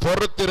என்பதை நாங்கள்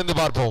பொறுத்திருந்து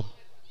பார்ப்போம்.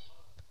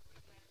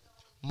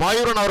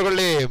 மயூரன்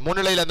அவர்களே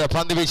முன்னிலையில் அந்த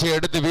பந்து வீச்சை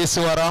எடுத்து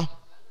வீசுவாரா?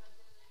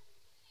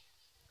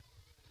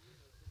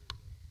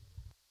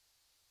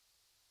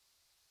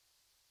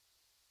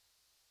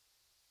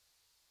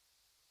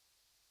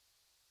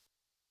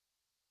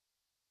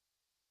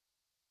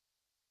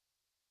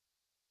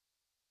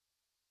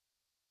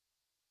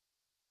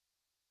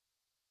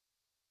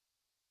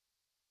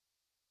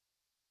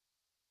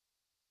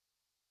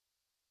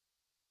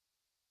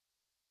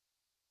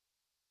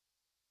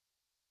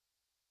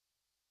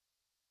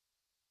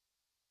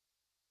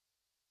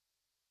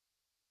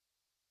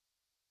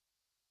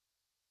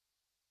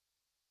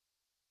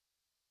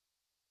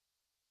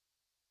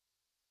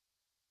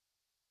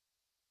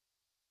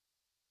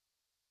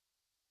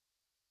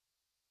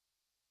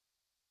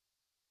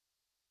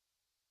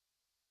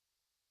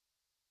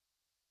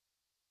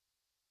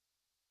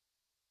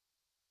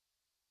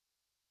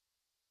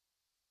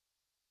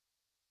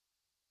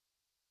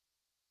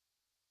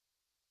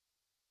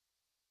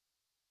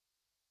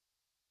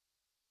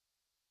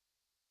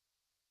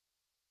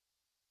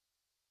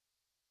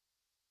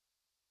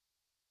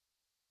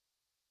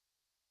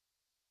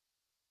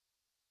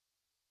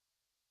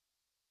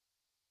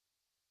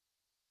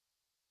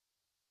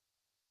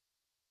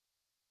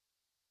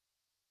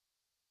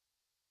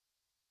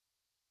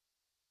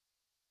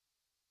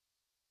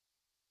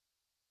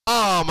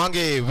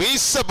 அங்கே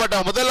வீசப்பட்ட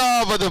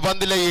முதலாவது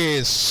பந்திலேயே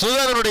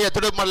சுதனுடைய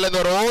துடுமல்ல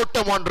ஒரு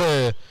ஓட்டம் ஒன்று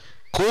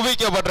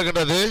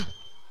குவிக்கப்பட்டிருக்கின்றது.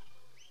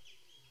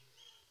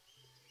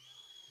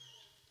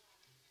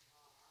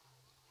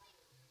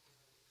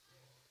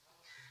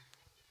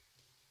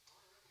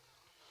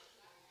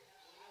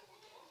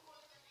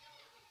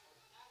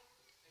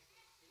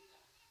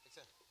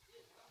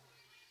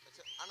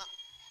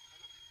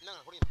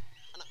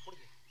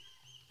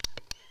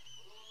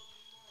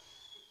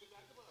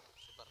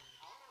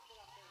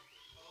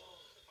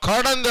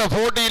 கடந்த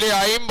போட்டியிலே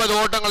 50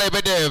 ஓட்டங்களை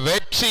பெற்று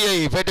வெற்றியை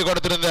பெற்றுக்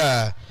கொடுத்திருந்த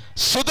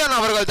சுதன்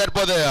அவர்கள்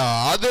தற்போது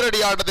அதிரடி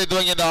ஆட்டத்தை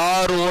துவங்கி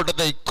 6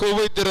 ஓட்டத்தை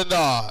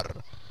குவித்திருந்தார்.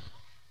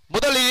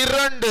 முதல்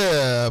 2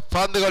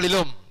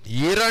 பந்துகளிலும்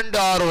 2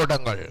 6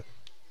 ஓட்டங்கள்.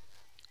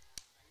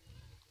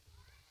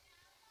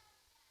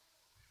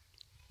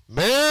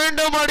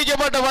 மீண்டும்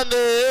அடிக்கப்பட்ட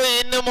பந்து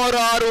இன்னும் ஒரு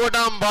 6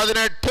 ஓட்டம்.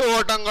 18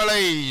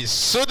 ஓட்டங்களை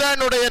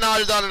சுதனுடைய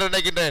நாள் தான்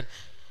நினைக்கின்றேன்.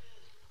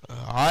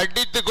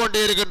 அடித்துக்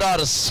கொண்டே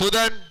இருக்கின்றார்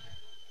சுதன்.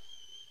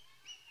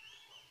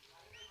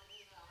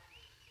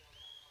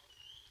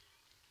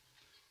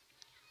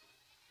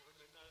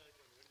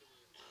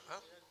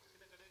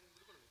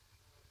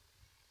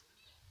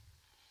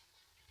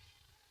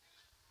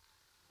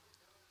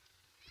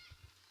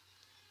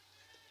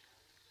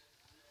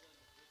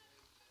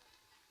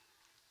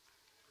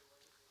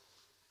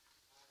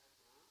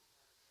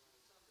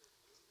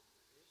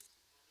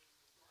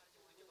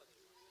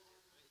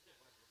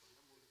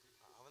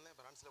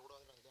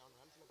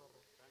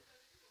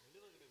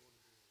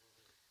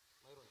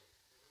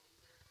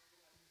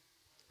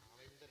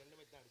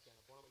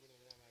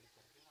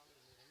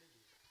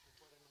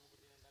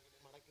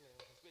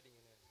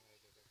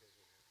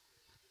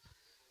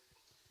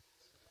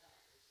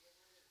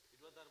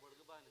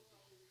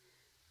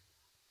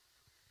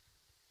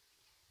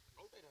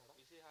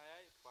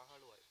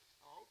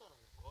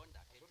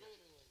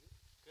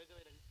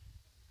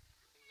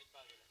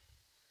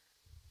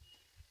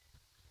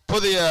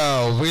 புதிய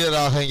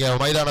வீரராக இங்கே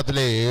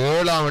மைதானத்திலே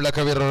 7ஆம் இலக்க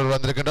வீரர்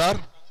வந்திருக்கின்றார்.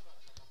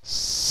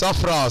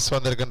 சஃப்ராஸ்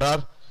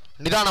வந்திருக்கின்றார்.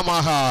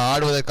 நிதானமாக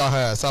ஆடுவதற்காக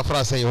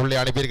சஃப்ராஸை உள்ளே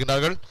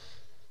அனுப்பியிருக்கின்றார்கள்.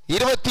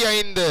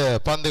 25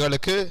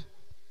 பந்துகளுக்கு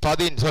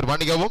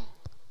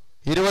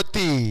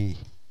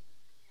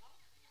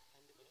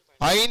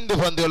 25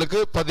 பந்துகளுக்கு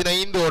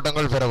 15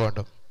 ஓட்டங்கள் பெற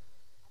வேண்டும்.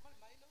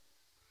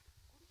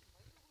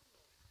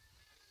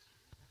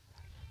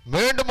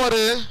 மீண்டும்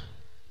ஒரு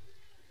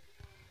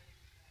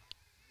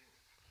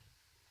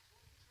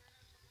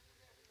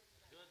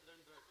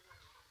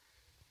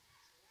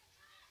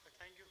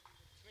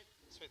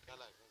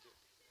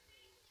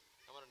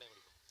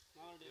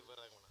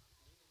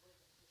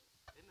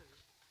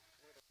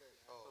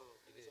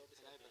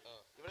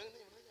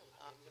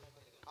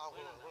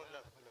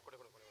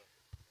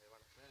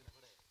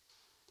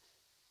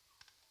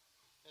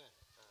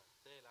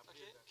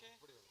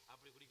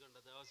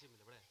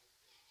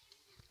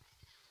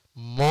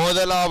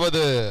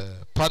முதலாவது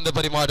பந்து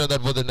பரிமாற்றம்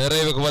தற்போது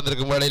நிறைவுக்கு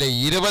வந்திருக்கும் வேளையிலே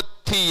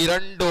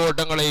 22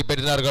 ஓட்டங்களை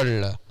பெற்றினார்கள்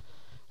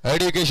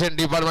எஜுகேஷன்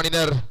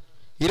டிபார்ட்மெண்டினர்.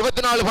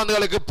 24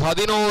 பந்துகளுக்கு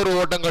 11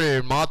 ஓட்டங்கள்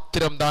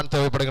மாத்திரம் தான்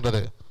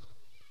தேவைப்படுகின்றது.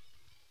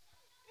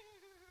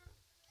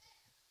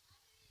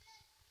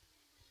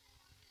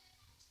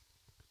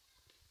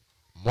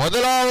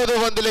 முதலாவது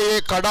பந்திலேயே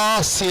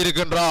கடாசி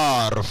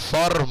இருக்கின்றார்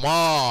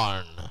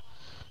ஃபர்மான்.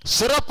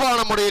 சிறப்பான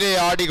முறையிலே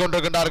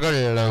ஆடிக்கொண்டிருக்கின்றார்கள்.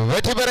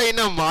 வெற்றி பெற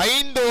இன்னும்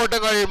 5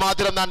 ஓட்டங்கள்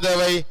மாத்திரம் தான்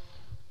தேவை.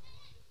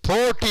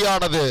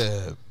 போட்டியானது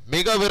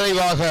மிக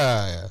விரைவாக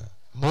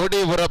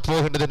முடிவுறப்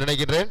போகின்றது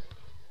நினைக்கின்றேன்.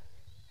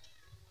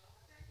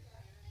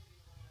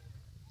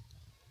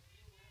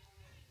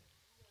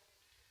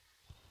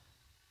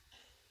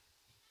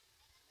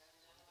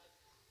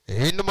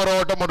 இன்னும் ஒரு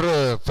ஓட்டம் ஒன்று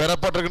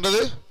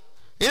பெறப்பட்டிருக்கின்றது.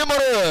 இன்னும்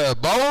ஒரு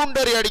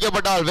பவுண்டரி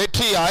அடிக்கப்பட்டால்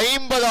வெற்றி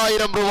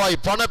 50,000 ரூபாய்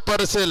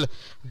பணப்பரிசில்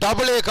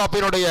AA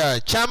கப்பினுடைய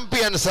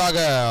சாம்பியன்ஸாக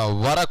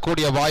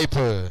வரக்கூடிய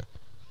வாய்ப்பு.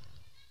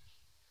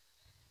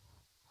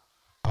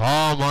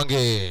 ஆம்,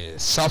 அங்கே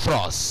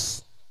சஃப்ராஸ்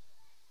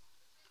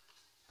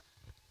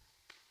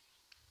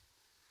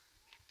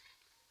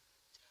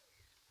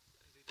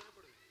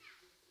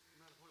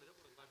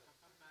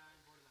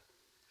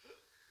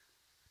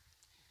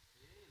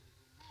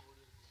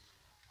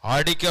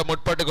அடிக்க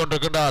முற்பட்டு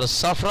கொண்டிருக்கின்றார்.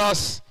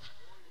 சஃப்ராஸ்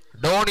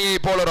டோனியை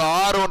போல் ஒரு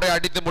 6 ஒன்றை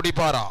அடித்து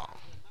முடிப்பாரா?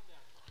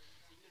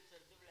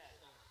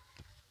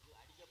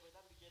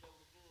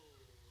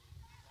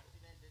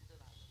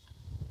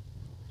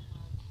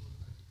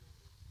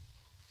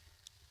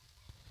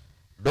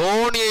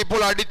 டோனியை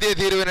போல் அடித்தே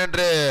தீர்வேன்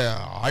என்று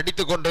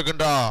அடித்துக்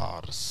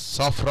கொண்டிருக்கின்றார்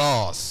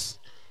சஃப்ராஸ்.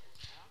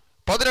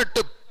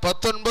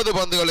 18-19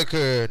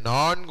 பந்துகளுக்கு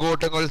 4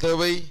 ஓட்டங்கள்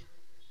தேவை.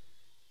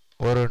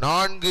 ஒரு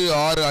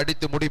 4-6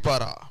 அடித்து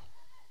முடிப்பாரா?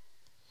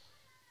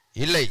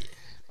 இல்லை,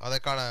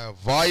 அதற்கான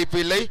வாய்ப்பு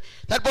இல்லை.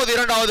 தற்போது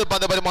 2வது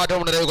பந்து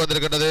பரிமாற்றம் நிறைவுக்கு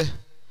வந்திருக்கின்றது.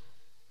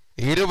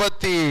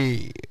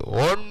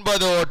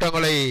 29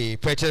 ஓட்டங்களை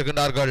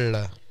பெற்றிருக்கின்றார்கள்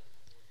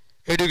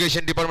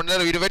எஜுகேஷன்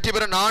டிபார்ட்மெண்ட். வெற்றி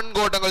பெற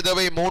 4 ஓட்டங்கள்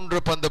தேவை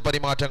 3 பந்து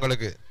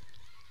பரிமாற்றங்களுக்கு.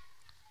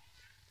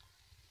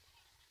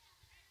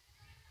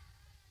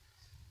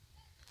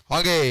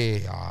 அங்கே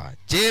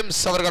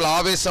ஜேம்ஸ் அவர்கள்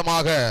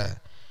ஆவேசமாக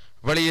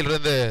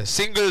வெளியிலிருந்து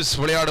சிங்கிள்ஸ்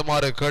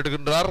விளையாடுமாறு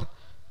கேட்டுகின்றார்.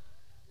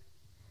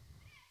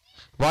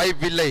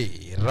 வாய்ப்பில்லை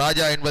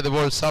ராஜா என்பது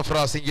போல்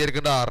சஃப்ராஸ் இங்கே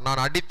இருக்கின்றார்.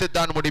 நான்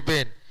அடித்துத்தான்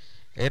முடிப்பேன்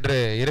என்று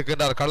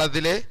இருக்கின்றார்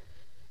களத்திலே.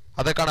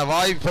 அதற்கான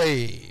வாய்ப்பை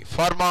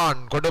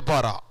ஃபர்மான்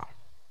கொடுப்பாரா?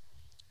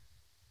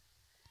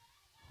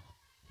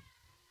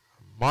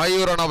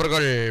 மாயூரன்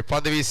அவர்கள்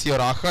பந்து வீசி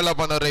ஒரு அகல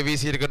பந்தரை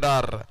வீசி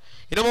இருக்கின்றார்.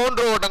 இன்னும்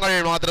 3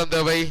 ஓட்டங்கள் மாத்திரம்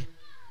தேவை.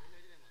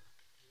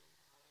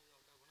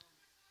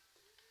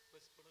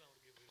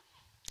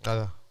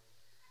 அதான்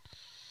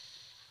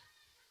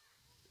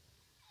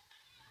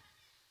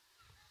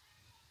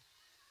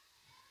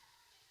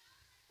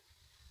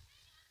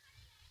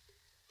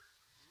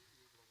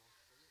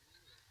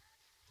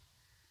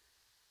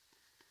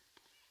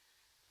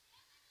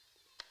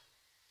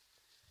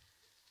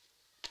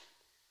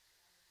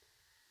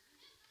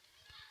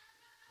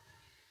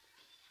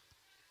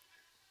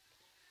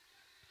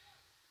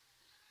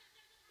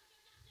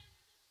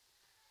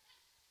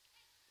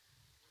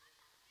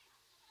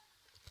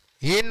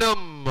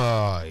இன்னும்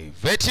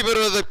வெற்றி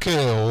பெறுவதற்கு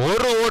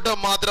ஒரு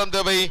ஓட்டம் மாத்திரம்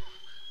தேவை.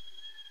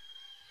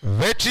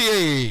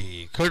 வெற்றியை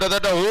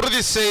கிட்டத்தட்ட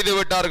உறுதி செய்து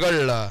விட்டார்கள்.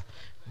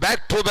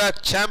 பேக் டு பேக்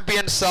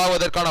சாம்பியன்ஸ்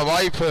ஆவதற்கான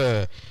வாய்ப்பு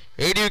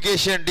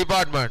education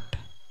department.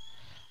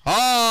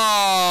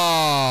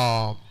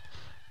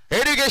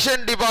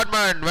 Education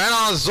department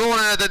Menar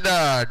zone இந்த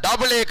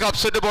டபுள் ஏ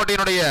கப் சுற்று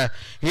போட்டியினுடைய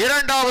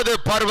இரண்டாவது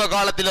பருவ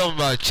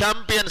காலத்திலும்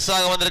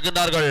சாம்பியன்ஸாக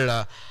வந்திருக்கின்றார்கள்.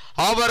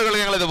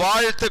 அவர்களுக்கு எங்களது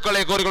வாழ்த்துக்களை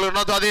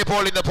கூறிக்கொள்கிறோம். அதே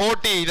போல் இந்த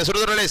போட்டி இந்த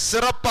சுற்றுகளை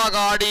சிறப்பாக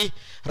ஆடி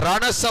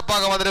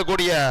ரணசப்பாக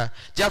வந்திருக்கக்கூடிய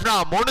ஜஃப்னா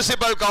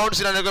முனிசிபல்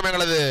கவுன்சிலருக்கும்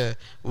எங்களது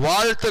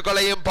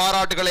வாழ்த்துக்களையும்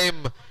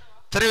பாராட்டுகளையும்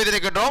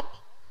தெரிவித்திருக்கின்றோம்.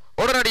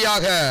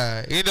 உடனடியாக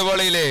இந்த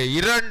வேளையிலே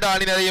இரண்டு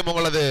அணியினரையும்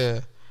உங்களது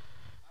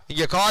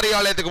இங்கே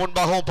காரியாலயத்துக்கு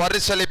முன்பாகவும்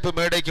பரிசளிப்பு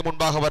மேடைக்கு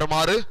முன்பாக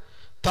வருமாறு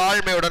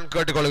தாழ்மையுடன்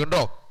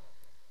கேட்டுக்கொள்கின்றோம்.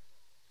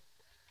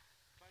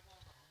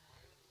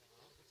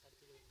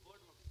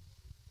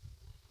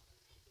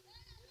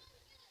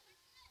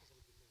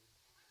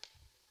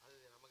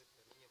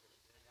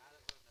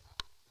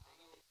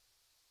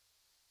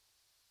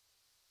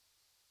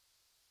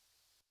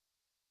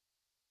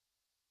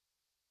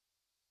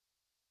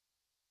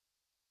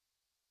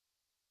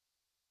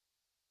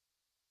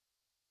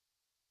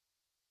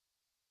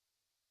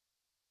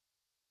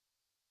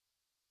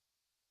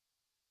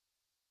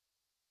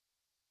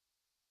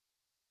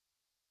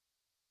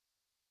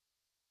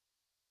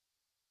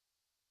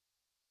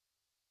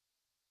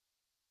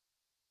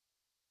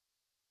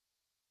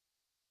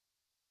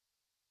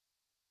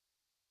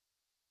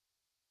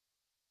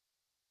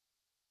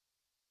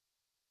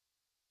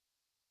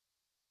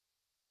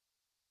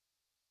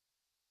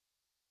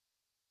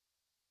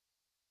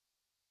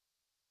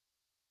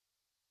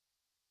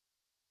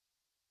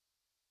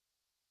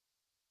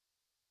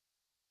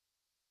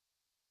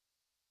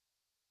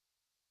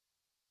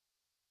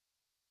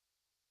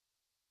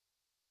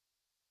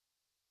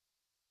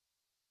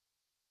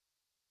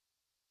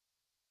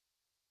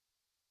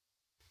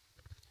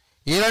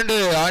 இரண்டு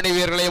அணி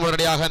வீரர்களையும்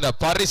உடனடியாக இந்த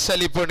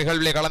பரிசளிப்பு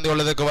நிகழ்வில் கலந்து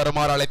கொள்வதற்கு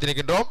வருமாறு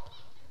அழைத்திருக்கின்றோம்.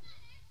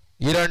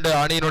 இரண்டு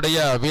அணியினுடைய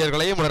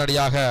வீரர்களையும்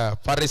உடனடியாக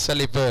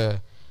பரிசளிப்பு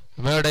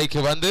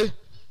மேடைக்கு வந்து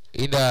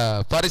இந்த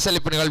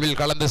பரிசளிப்பு நிகழ்வில்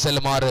கலந்து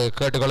செல்லுமாறு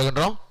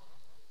கேட்டுக்கொள்கின்றோம்.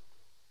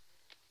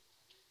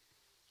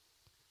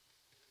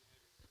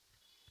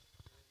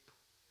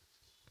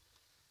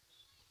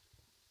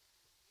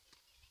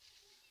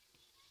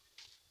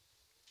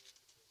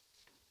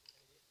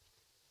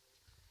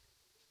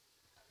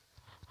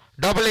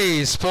 டபுள் ஏ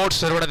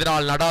ஸ்போர்ட்ஸ்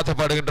நிறுவனத்தினால்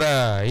நடாத்தப்படுகின்ற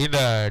இந்த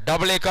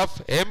double A cup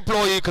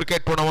employee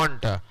cricket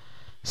tournament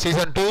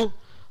season 2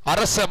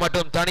 அரசு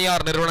மற்றும்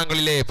தனியார்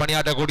நிறுவனங்களிலே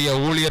பணியாற்றக்கூடிய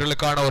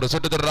ஊழியர்களுக்கான ஒரு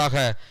சுற்றுத்தொடராக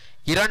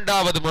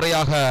இரண்டாவது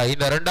முறையாக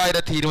இந்த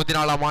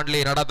 2024ஆம்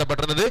ஆண்டிலே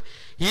நடத்தப்பட்டிருந்தது.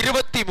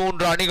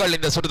 23 அணிகள்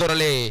இந்த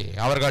சுற்றுத்தொடரிலே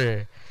அவர்கள்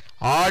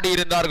ஆடி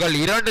இருந்தார்கள்.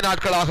 2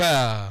 நாட்களாக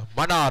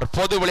மன்னார்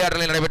பொது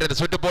விளையாட்டுகளில் நடைபெற்ற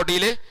இந்த சுற்று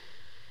போட்டியிலே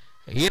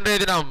இன்றைய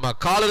தினம்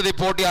காலிறுதி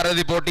போட்டி,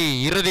 அறுதி போட்டி,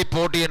 இறுதி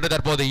போட்டி என்று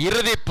தற்போது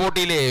இறுதி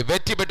போட்டியிலே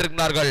வெற்றி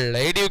பெற்றிருக்கிறார்கள்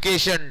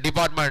எஜுகேஷன்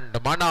டிபார்ட்மெண்ட்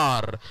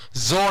மன்னார்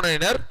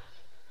ஜோனினர்.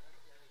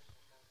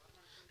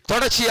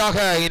 தொடர்ச்சியாக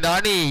இந்த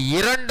அணி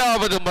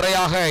இரண்டாவது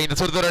முறையாக இந்த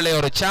சுற்றுத்தொடரிலே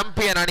ஒரு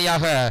சாம்பியன்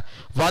அணியாக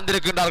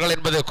வந்திருக்கின்றார்கள்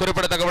என்பது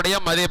குறிப்பிடத்தக்க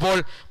விடயம். அதே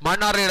போல்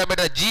மன்னாரில்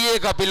இடம்பெற்ற GA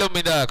கப்பிலும்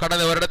இந்த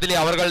கடந்த வருடத்திலே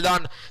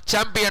அவர்கள்தான்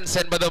சாம்பியன்ஸ்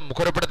என்பதும்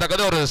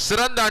குறிப்பிடத்தக்கது. ஒரு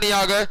சிறந்த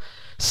அணியாக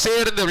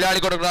சேர்ந்து விளையாடி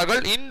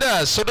கொண்டிருக்கிறார்கள். இந்த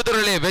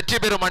சுற்றுத்தொடரிலே வெற்றி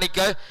பெறும்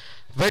அணிக்கு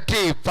வெற்றி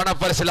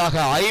பணப்பரிசிலாக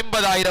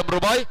 50,000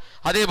 ரூபாய்.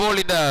 அதே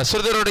போல் இந்த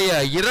சுற்றுத்தொடருடைய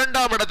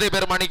இரண்டாம் இடத்தை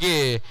பெறும் அணிக்கு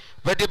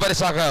வெற்றி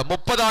பரிசாக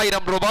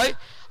 30,000 ரூபாய்.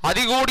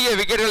 அதிகூடிய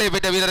விக்கெட்டுகளை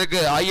பெற்ற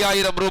வீரருக்கு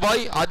 5,000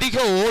 ரூபாய். அதிக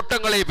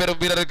ஓட்டங்களை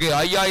பெறும் வீரருக்கு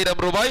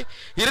 5,000 ரூபாய்.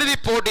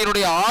 இறுதிப்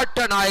போட்டியினுடைய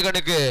ஆட்ட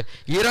நாயகனுக்கு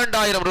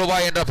 2,000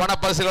 ரூபாய் என்ற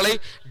பணப்பரிசுகளை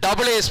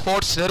டபுள் ஏ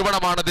ஸ்போர்ட்ஸ்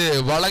நிறுவனமானது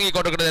வழங்கி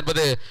கொண்டிருக்கிறது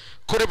என்பது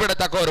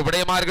குறிப்பிடத்தக்க ஒரு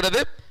விடயமாக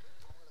இருக்கிறது.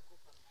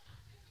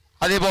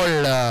 அதேபோல்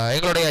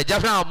எங்களுடைய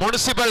ஜஃப்னா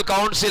முனிசிபல்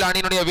கவுன்சில்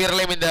அணியினுடைய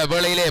வீரர்களையும் இந்த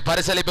வேளையிலே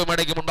பரிசளிப்பு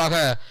மேடைக்கு முன்பாக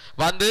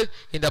வந்து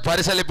இந்த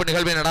பரிசளிப்பு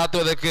நிகழ்வை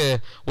நடத்துவதற்கு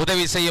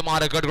உதவி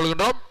செய்யுமாறு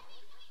கேட்டுக்கொள்கின்றோம்.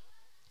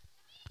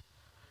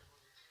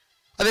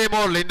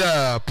 அதேபோல் இந்த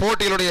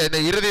போட்டியினுடைய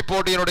இந்த இறுதி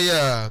போட்டியினுடைய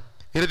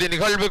இறுதி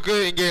நிகழ்வுக்கு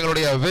இங்கே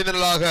எங்களுடைய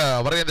விருந்தினராக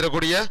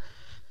வருகின்றக்கூடிய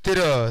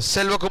திரு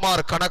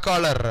செல்வகுமார்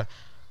கணக்காளர்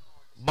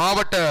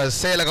மாவட்ட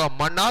செயலகம்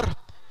மன்னார்,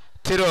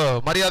 திரு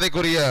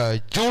மரியாதைக்குரிய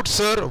ஜூட்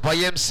சார்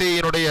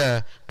YMCA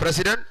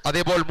பிரசிடென்ட்,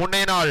 அதே போல்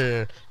முன்னே நாள்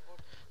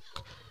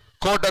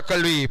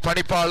கோட்டக்கல்வி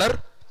பணிப்பாளர்,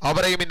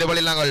 அவரையும் இந்த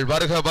வழியில் நாங்கள்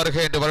வருக வருக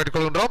என்று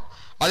வரவேற்கொள்கின்றோம்.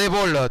 அதே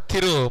போல்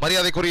திரு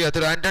மரியாதைக்குரிய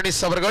திரு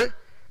ஆண்டனிஸ் அவர்கள்,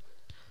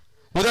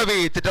 உதவி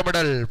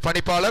திட்டமிடல்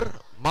பணிப்பாளர்,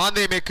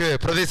 மாந்தேமிக்கு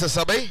பிரதேச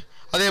சபை,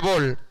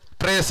 அதேபோல்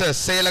பிரதேச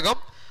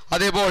செயலகம்,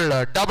 அதேபோல்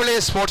AA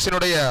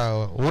ஸ்போர்ட்ஸினுடைய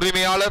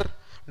உரிமையாளர்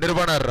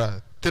நிறுவனர்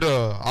திரு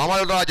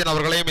அமல்ராஜன்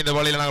அவர்களையும் இந்த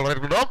வழியில் நாங்கள்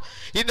வரவேற்கின்றோம்.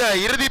 இந்த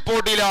இறுதிப்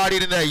போட்டியில்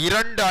ஆடியிருந்த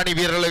 2 அணி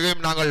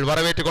வீரர்களையும் நாங்கள்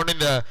வரவேற்றுக் கொண்டு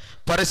இந்த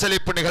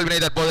பரிசளிப்பு நிகழ்வினை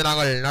தற்போது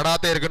நாங்கள்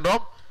நடாத்த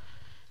இருக்கின்றோம்.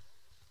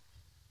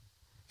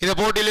 இந்த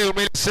போட்டியிலே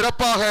உண்மையில்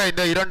சிறப்பாக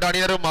இந்த 2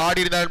 அணியினரும்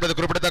ஆடியிருந்தார் என்பது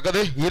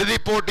குறிப்பிடத்தக்கது.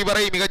 இறுதிப் போட்டி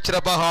வரை மிகச்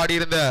சிறப்பாக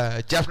ஆடியிருந்த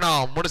ஜஃப்னா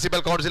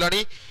முனிசிபல் கவுன்சில்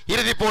அணி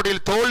இறுதிப்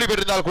போட்டியில் தோல்வி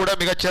பெற்றிருந்தால் கூட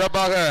மிகச்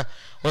சிறப்பாக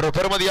ஒரு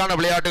பெருமதியான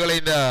விளையாட்டுகளை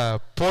இந்த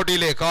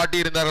போட்டியிலே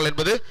காட்டியிருந்தார்கள்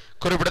என்பது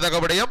குறிப்பிடத்தக்க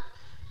விடயம்.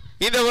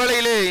 இந்த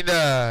வேளையிலே இந்த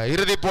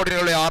இறுதிப்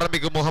போட்டிகளை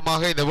ஆரம்பிக்கும்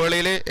முகமாக இந்த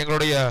வேளையிலே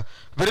எங்களுடைய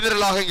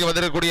விருந்தினர்களாக இங்கே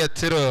வந்திருக்கக்கூடிய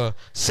திரு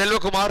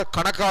செல்வகுமார்,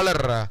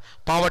 கணக்காளர்,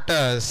 மாவட்ட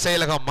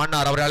செயலகம்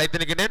மன்னார் அவரை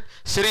அழைத்து நிற்கின்றேன்.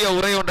 சிறிய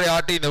உரை ஒன்றை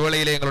ஆட்டி இந்த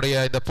வேளையிலே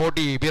எங்களுடைய இந்த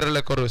போட்டி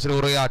வீரர்களுக்கு ஒரு சிறு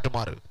உரையை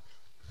ஆட்டுமாறு.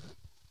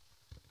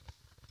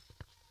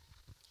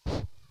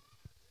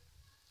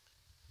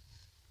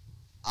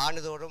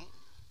 ஆண்டுதோறும்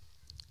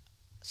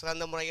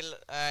சிறந்த முறையில்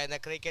இந்த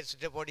கிரிக்கெட்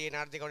சுற்றுப் போட்டியை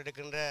நடத்தி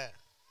கொண்டிருக்கின்ற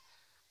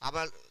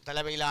அமல்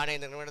தலைமையிலான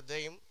இந்த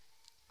நிறுவனத்தையும்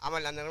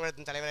அமல் அந்த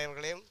நிறுவனத்தின்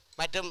தலைவர்களையும்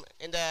மற்றும்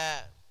இந்த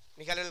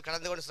நிகழ்வில்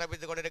கலந்து கொண்டு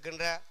சிறப்பித்துக்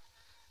கொண்டிருக்கின்ற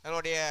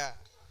எங்களுடைய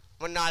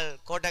முன்னாள்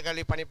கோட்ட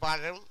கல்வி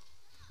பணிப்பாளரும்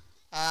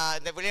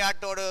இந்த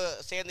விளையாட்டோடு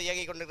சேர்ந்து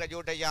இயங்கிக் கொண்டிருக்கிற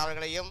ஜூட்டையா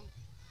அவர்களையும்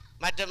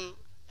மற்றும்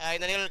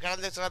இந்த நிகழ்வில்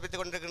கலந்து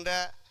சிறப்பித்துக் கொண்டிருக்கின்ற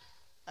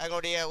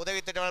எங்களுடைய உதவி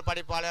திட்டமிடல்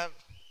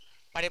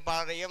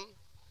பணிப்பாளரையும்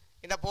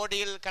இந்த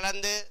போட்டியில்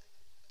கலந்து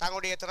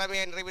தங்களுடைய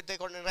திறமையை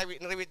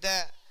நிரூபித்த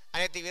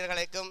அனைத்து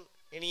வீரர்களுக்கும்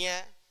இனிய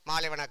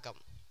மாலை வணக்கம்.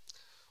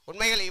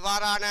 உண்மையில்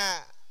இவ்வாறான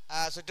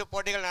சுற்றுப்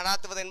போட்டிகள்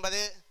நடாத்துவது என்பது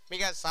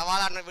மிக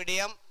சவாலான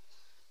விடயம்.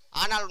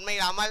 ஆனால்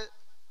உண்மையில் அமல்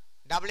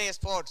AA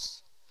ஸ்போர்ட்ஸ்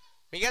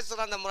மிக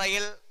சிறந்த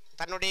முறையில்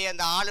தன்னுடைய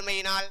இந்த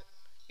ஆளுமையினால்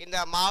இந்த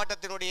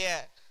மாவட்டத்தினுடைய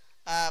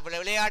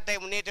விளையாட்டை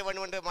முன்னேற்ற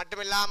வேண்டும் என்று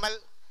மட்டுமில்லாமல்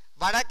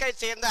வடக்கை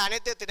சேர்ந்த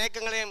அனைத்து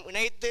திணைக்கங்களையும்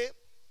இணைத்து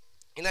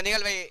இந்த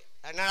நிகழ்வை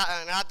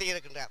நடத்தி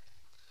இருக்கின்றார்.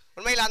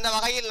 உண்மையில் அந்த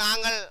வகையில்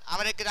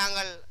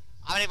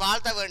அவரை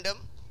வாழ்த்த வேண்டும்.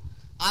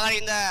 அவர்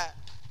இந்த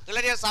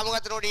இளைஞர்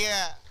சமூகத்தினுடைய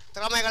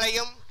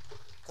திறமைகளையும்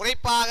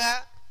குறிப்பாக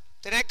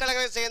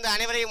திணைக்களங்களில் சேர்ந்த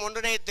அனைவரையும்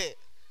ஒன்றிணைத்து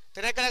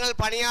திணைக்களங்கள்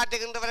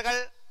பணியாற்றுகின்றவர்கள்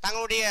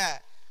தங்களுடைய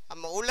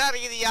உள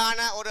ரீதியான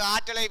ஒரு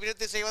ஆற்றலை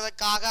விருத்தி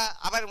செய்வதற்காக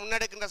அவர்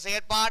முன்னெடுக்கின்ற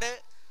செயற்பாடு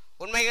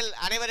உண்மையில்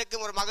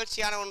அனைவருக்கும் ஒரு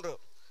மகிழ்ச்சியான ஒன்று.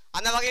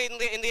 அந்த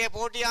வகையில் இன்றைய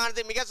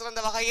போட்டியானது மிக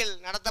சிறந்த வகையில்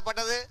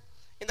நடத்தப்பட்டது.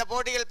 இந்த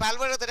போட்டியில்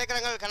பல்வேறு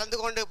திணைக்களங்கள் கலந்து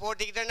கொண்டு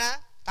போட்டியிட்டன,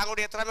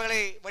 தங்களுடைய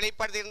திறமைகளை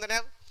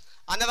வெளிப்படுத்தியிருந்தனர்.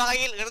 அந்த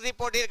வகையில் இறுதிப்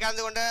போட்டியில்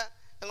கலந்து கொண்ட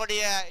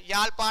எங்களுடைய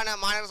யாழ்ப்பாண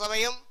மாநகர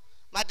சபையும்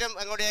மற்றும்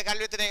எங்களுடைய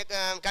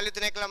கல்வி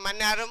திணைக்களம்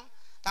மன்னாரும்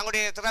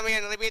தங்களுடைய திறமையை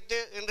நிரூபித்து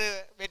இன்று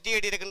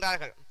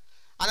வெற்றியீட்டிருக்கின்றார்கள்.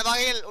 அந்த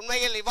வகையில்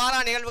உண்மையில்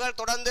இவ்வாறான நிகழ்வுகள்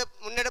தொடர்ந்து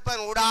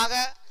முன்னெடுப்பதன் ஊடாக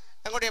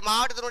எங்களுடைய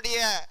மாவட்டத்தினுடைய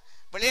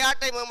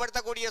விளையாட்டை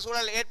மேம்படுத்தக்கூடிய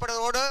சூழல்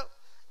ஏற்படுவதோடு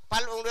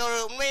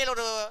உண்மையில்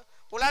ஒரு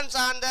புலன்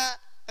சார்ந்த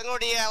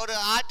எங்களுடைய ஒரு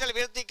ஆற்றல்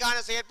விருத்திக்கான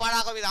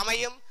செயற்பாடாக இது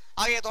அமையும்.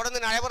 ஆகிய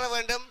தொடர்ந்து நடைபெற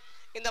வேண்டும்.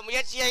 இந்த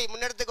முயற்சியை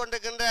முன்னெடுத்து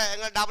கொண்டிருக்கின்ற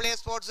எங்கள் AA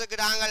ஸ்போர்ட்ஸுக்கு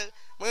நாங்கள்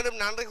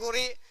மீண்டும் நன்றி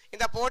கூறி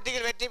இந்த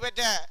போட்டியில் வெற்றி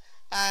பெற்ற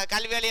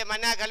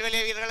மன்னார்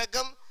கல்வியலிய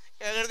வீரர்களுக்கும்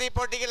இறுதிப்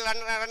போட்டியில்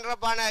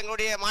ரன்னரப்பான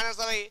எங்களுடைய மாநகர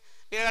சபை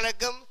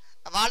வீரர்களுக்கும்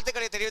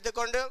வாழ்த்துக்களை தெரிவித்துக்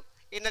கொண்டு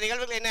இந்த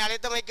நிகழ்வுகள் என்னை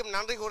அழைத்தமைக்கும்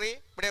நன்றி கூறி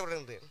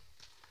விடைபெறுகின்றேன்.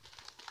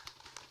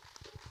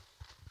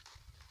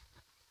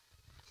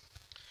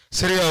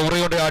 சிறிய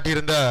உரையொன்றை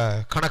ஆட்டியிருந்த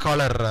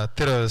கணக்காளர்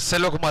திரு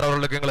செல்வகுமார்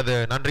அவர்களுக்கு எங்களது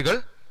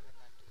நன்றிகள்.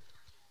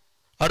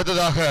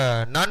 அடுத்ததாக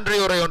நன்றி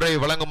உரை ஒன்றை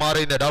வழங்குமாறு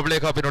இந்த AA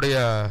கப்பினுடைய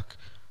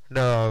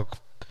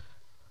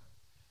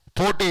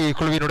போட்டி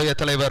குழுவினுடைய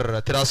தலைவர்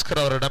திரு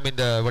அஸ்கர் அவரிடம்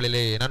இந்த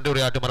வழியிலே நன்றி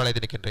உரையாற்றுமாறு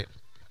அழைத்து நிற்கின்றேன்.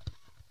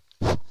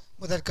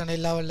 முதற்கண்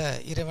இல்லாவல்ல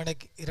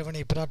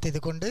இறைவனை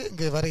பிரார்த்தித்துக் கொண்டு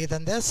இங்கு வருகை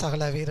தந்த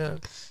சகல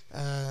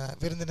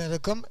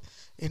விருந்தினருக்கும்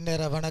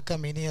இந்நேர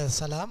வணக்கம், இனிய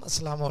சலாம்,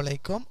 அஸ்ஸலாமு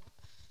அலைக்கும்.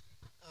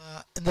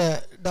 இந்த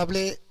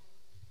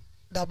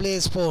AA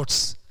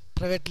sports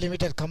private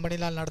limited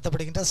கம்பெனியால்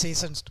நடத்தப்படுகின்ற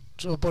season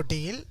 2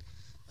 போட்டியில்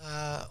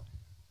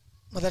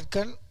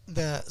முதற்கண்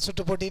இந்த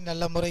சுற்றுப்போட்டி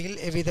நல்ல முறையில்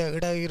எவ்வித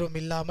இடையூறும்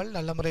இல்லாமல்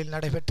நல்ல முறையில்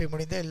நடைபெற்று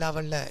முடிந்த எல்லா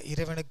வல்ல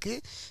இறைவனுக்கு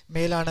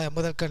மேலான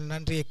முதற்கண்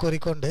நன்றியை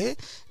கூறிக்கொண்டு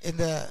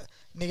இந்த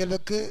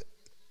நிகழ்வுக்கு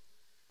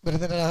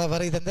விருந்தினராக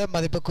வருகை தந்த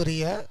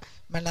மதிப்புக்குரிய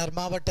மன்னார்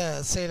மாவட்ட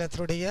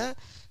செயலகத்தினுடைய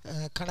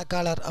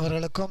கணக்காளர்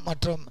அவர்களுக்கும்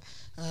மற்றும்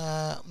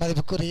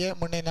மதிப்புக்குரிய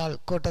முன்னே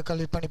நாள் கோட்ட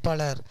கல்வி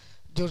பணிப்பாளர்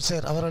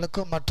ஜூல்சர்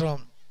அவர்களுக்கும் மற்றும்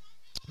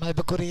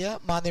மதிப்புக்குரிய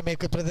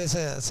மாந்திமேற்கு பிரதேச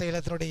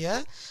செயலகத்தினுடைய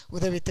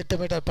உதவி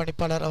திட்டமிடல்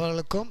பணிப்பாளர்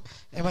அவர்களுக்கும்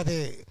எமது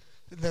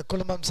இந்த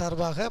குழுமம்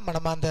சார்பாக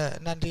மனமார்ந்த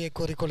நன்றியை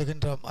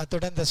கூறிக்கொள்கின்றோம்.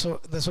 அத்துடன்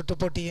இந்த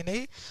சுற்றுப்போட்டியினை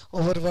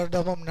ஒவ்வொரு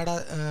வருடமும்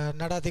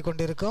நடாத்தி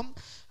கொண்டிருக்கும்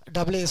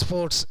AA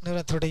ஸ்போர்ட்ஸ்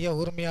நிறுவனத்துடைய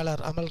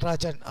உரிமையாளர்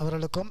அமல்ராஜன்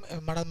அவர்களுக்கும்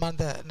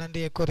மனமார்ந்த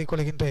நன்றியை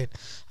கூறிக்கொள்கின்றேன்.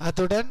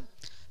 அத்துடன்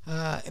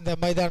இந்த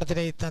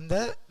மைதானத்தினை தந்த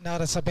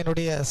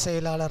நகரசபையினுடைய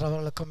செயலாளர்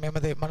அவர்களுக்கும்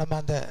எமது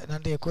மனமார்ந்த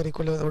நன்றியை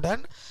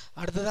கூறிக்கொள்வதுடன்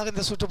அடுத்ததாக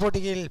இந்த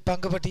சுற்றுப்போட்டியில்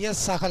பங்கு பற்றிய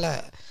சகல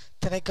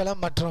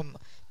திணைக்களம் மற்றும்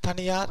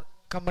தனியார்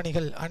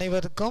கம்பெனிகள்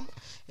அனைவருக்கும்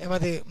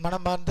எமது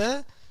மனமார்ந்த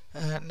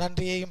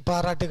நன்றியையும்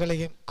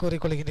பாராட்டுகளையும்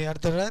கூறிக்கொள்கின்றேன்.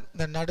 அடுத்தவுடன்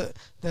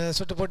இந்த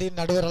சுற்றுப் போட்டியின்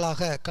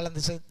நடுவர்களாக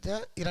கலந்து சென்ற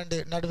 2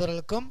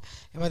 நடுவர்களுக்கும்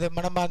எமது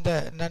மனமார்ந்த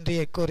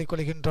நன்றியை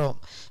கூறிக்கொள்கின்றோம்.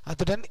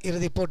 அத்துடன்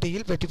இறுதிப்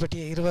போட்டியில் வெற்றி பெற்ற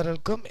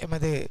இருவர்களுக்கும்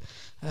எமது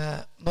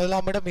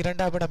முதலாம் இடம்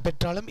 2ஆம் இடம்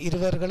பெற்றாலும்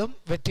இருவர்களும்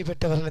வெற்றி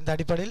பெற்றவர்கள் இந்த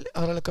அடிப்படையில்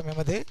அவர்களுக்கும்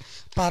எமது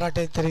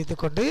பாராட்டை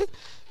தெரிவித்துக் கொண்டு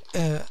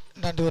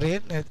நன்றி உரையை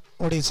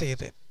முடிவு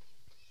செய்கிறேன்.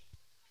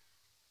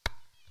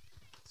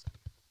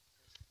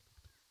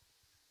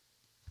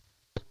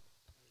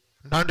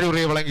 நன்றி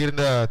உரையை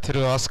வழங்கியிருந்த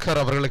திரு அஸ்கர்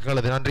அவர்களுக்கு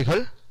எங்களது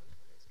நன்றிகள்.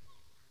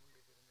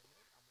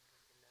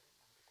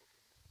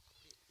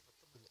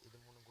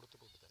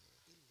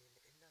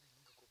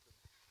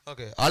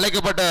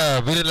 அழைக்கப்பட்ட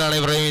விருது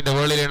அனைவரையும் இந்த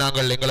வேளையிலே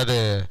நாங்கள் எங்களது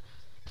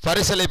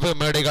பரிசளிப்பு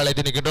மேடைக்கு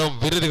அழைத்து நிற்கின்றோம்.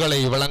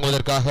 விருதுகளை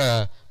வழங்குவதற்காக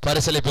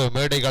பரிசளிப்பு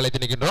மேடைக்கு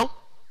அழைத்து நிற்கின்றோம்.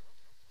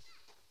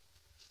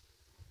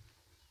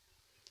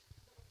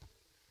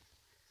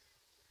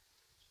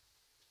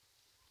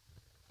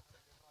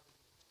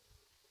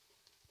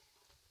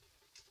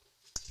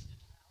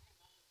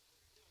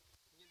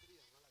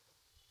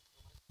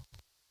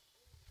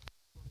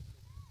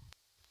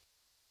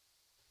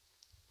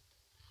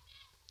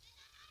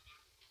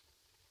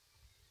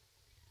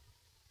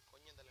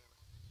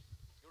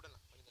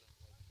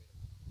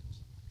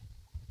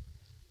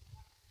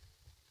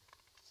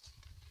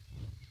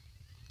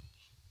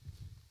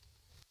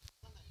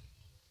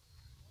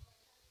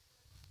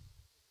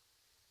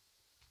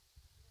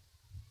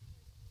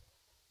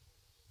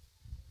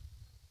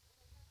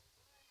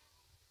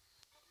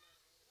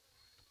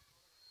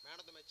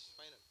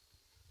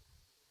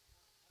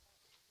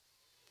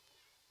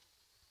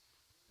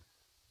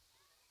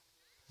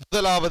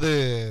 முதலாவது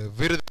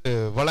விருது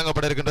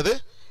வழங்கப்பட இருக்கின்றது.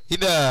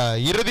 இந்த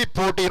இறுதிப்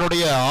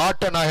போட்டியினுடைய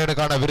ஆட்ட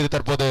நாயகனுக்கான விருது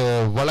தற்போது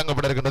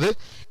வழங்கப்பட இருக்கின்றது.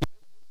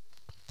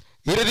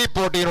 இறுதிப்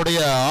போட்டியினுடைய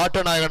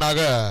ஆட்ட நாயகனாக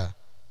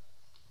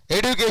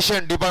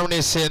எடுகேஷன் டிபார்ட்மெண்டை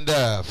சேர்ந்த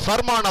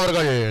ஃபர்மான்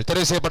அவர்கள்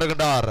தெரிவு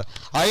செய்யப்படுகின்றார்.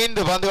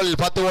 5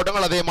 பந்துகளில் 10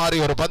 ஓட்டங்கள், அதே மாதிரி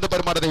ஒரு பந்து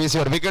பரிமாற்றத்தை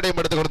வீசி ஒரு விக்கெட்டையும்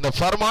எடுத்துக் கொடுத்த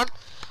ஃபர்மான்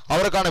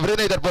அவருக்கான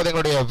விருதை தற்போது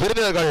எங்களுடைய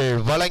விருந்தினர்கள்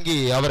வழங்கி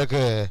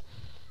அவருக்கு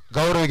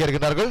கௌரவிக்க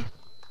இருக்கின்றார்கள்.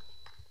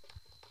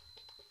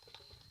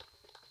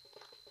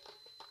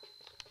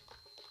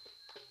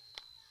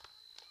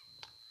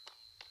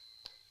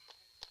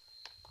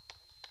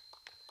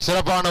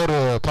 சிறப்பான ஒரு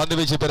பந்து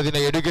வீச்சு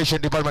பிரதிநிதி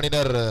எடுகேஷன்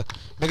டிபார்ட்மெண்டினர்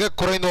மிக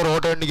குறைந்த ஒரு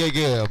ஓட்ட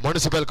எண்ணிக்கைக்கு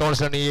முனிசிபல்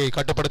கவுன்சில் அணியை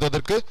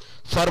கட்டுப்படுத்துவதற்கு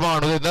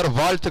ஃபர்மான் உதவினர்.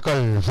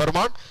 வாழ்த்துக்கள்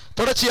ஃபர்மான்.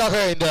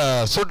 தொடர்ச்சியாக இந்த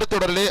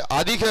சுற்றுத்தொடரிலே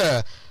அதிக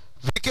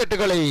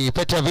விக்கெட்டுகளை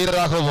பெற்ற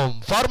வீரராகவும்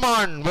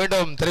ஃபர்மான்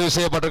மீண்டும் தெரிவு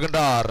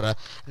செய்யப்பட்டிருக்கின்றார்.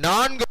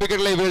 4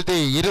 விக்கெட்டுகளை வீழ்த்தி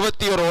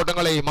 21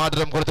 ஓட்டங்களை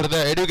மாற்றம் கொடுத்திருந்த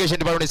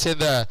எடுகேஷன் டிபார்ட்மெண்டை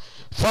சேர்ந்த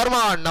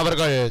ஃபர்மான்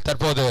அவர்கள்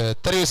தற்போது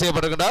தெரிவு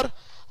செய்யப்பட்டிருக்கின்றார்.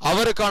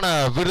 அவருக்கான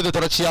விருது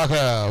தொடர்ச்சியாக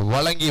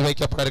வழங்கி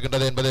வைக்கப்பட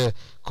இருக்கின்றது என்பது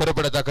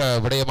குறிப்பிடத்தக்க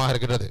விடயமாக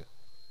இருக்கின்றது.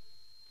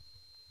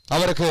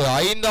 அவருக்கு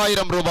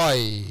 5000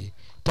 ரூபாய்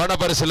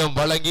பணப்பரிசிலும்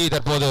வழங்கி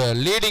தற்போது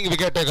லீடிங்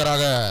விக்கெட்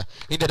டேக்கராக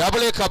இந்த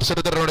AA கப்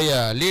சுற்றுத்தொடருடைய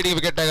லீடிங்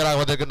விக்கெட்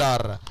டேக்கராக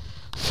வந்திருக்கின்றார்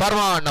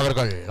ஃபர்மான்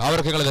அவர்கள்.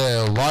 அவருக்கு எங்களது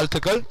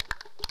வாழ்த்துக்கள்.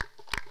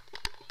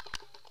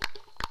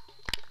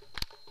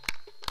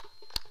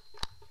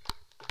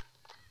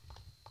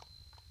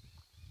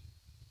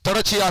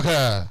 தொடர்ச்சியாக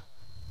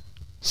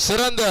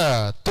சிறந்த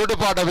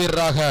துடுப்பாட்ட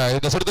வீரராக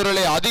இந்த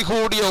சுற்றுத்தொடரிலே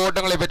அதிகூடிய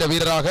ஓட்டங்களை பெற்ற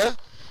வீரராக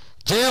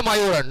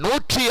ஜெயமயூரன்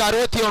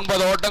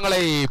 169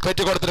 ஓட்டங்களை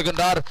பெற்றுக்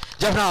கொடுத்திருக்கின்றார்.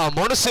 ஜஃப்னா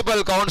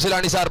முனிசிபல் கவுன்சில்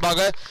அணி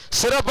சார்பாக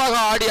சிறப்பாக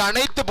ஆடி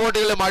அனைத்து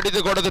போட்டிகளும்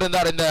அடித்து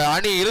கொடுத்திருந்தார். இந்த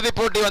அணி இறுதிப்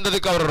போட்டி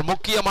வந்ததுக்கு அவர் ஒரு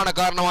முக்கியமான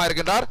காரணமாக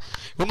இருக்கின்றார்.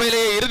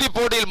 உண்மையிலேயே இறுதிப்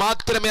போட்டியில்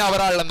மாத்திரமே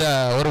அவரால் அந்த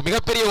ஒரு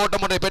மிகப்பெரிய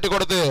ஓட்டம் ஒன்றை பெற்றுக்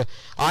கொடுத்து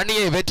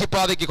அணியை வெற்றி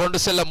பாதைக்கு கொண்டு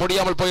செல்ல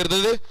முடியாமல்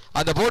போயிருந்தது.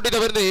 அந்த போட்டி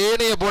தவிர்த்து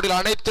ஏனைய போட்டியில்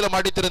அனைத்திலும்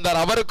அடித்திருந்தார்.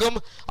 அவருக்கும்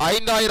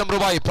 5000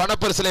 ரூபாய்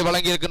பணப்பரிசிலை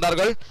வழங்கி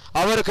இருக்கின்றார்கள்.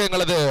 அவருக்கு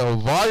எங்களது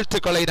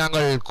வாழ்த்துக்களை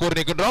நாங்கள்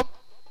கூறியிருக்கின்றோம்.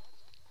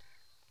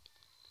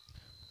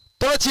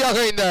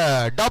 தொடர்ச்சியாக இந்த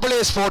AA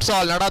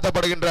ஸ்போர்ட்ஸால்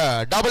நடத்தப்படுகின்ற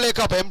AA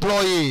cup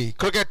employee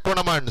cricket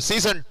tournament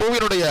season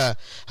 2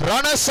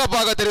 runners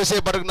அப்பாக தெரிவு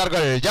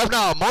செய்யப்படுகிறார்கள்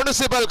ஜஃப்னா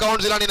முனிசிபல்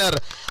கவுன்சில் அணியினர்.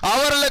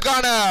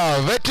 அவர்களுக்கான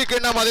வெற்றி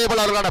கிண்ணம் அதே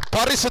போல அவர்களுக்கான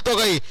பரிசு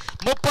தொகை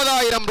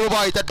 30,000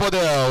 ரூபாய்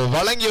தற்போது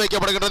வழங்கி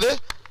வைக்கப்படுகின்றது.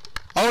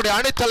 அவருடைய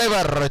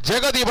அணித்தலைவர்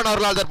ஜெகதீபன்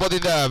அவர்களால் தற்போது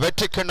இந்த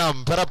வெற்றி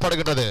கிண்ணம்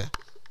பெறப்படுகின்றது.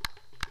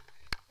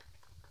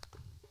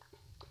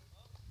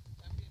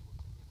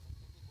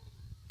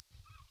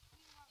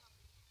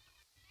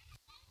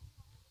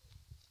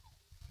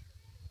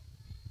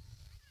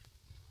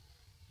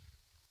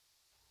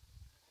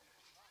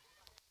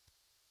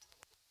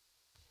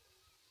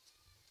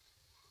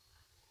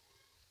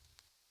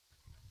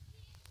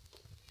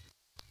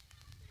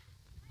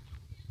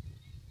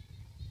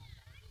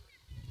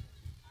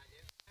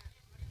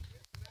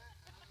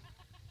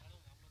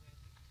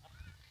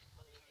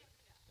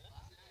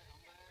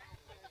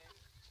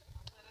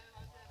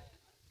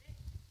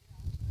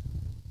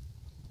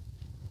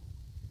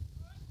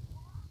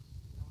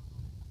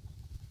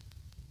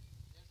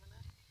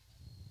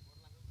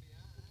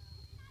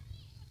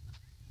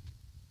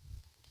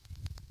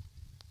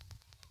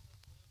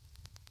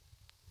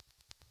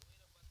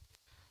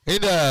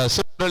 இந்த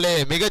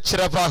மிகச்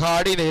சிறப்பாக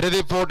ஆடி இந்த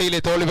இறுதிப் போட்டியிலே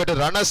தோல்வி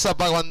பெற்று ரன்னர்ஸ்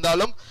அப்பாக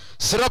வந்தாலும்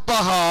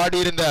சிறப்பாக ஆடி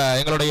இருந்த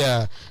எங்களுடைய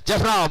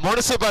ஜெஃப்னா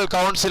முனிசிபல்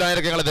கவுன்சில்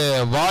ஆயிருக்கு எங்களது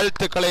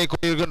வாழ்த்துக்களை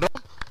கூறியிருக்கின்றோம்.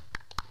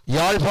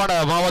 யாழ்ப்பாண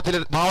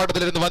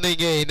மாவட்டத்திலிருந்து வந்து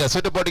இங்கே இந்த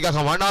சுற்றுப்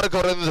போட்டிக்காக மன்னாருக்கு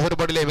வருகிற இந்த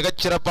சுற்றுப் போட்டியிலே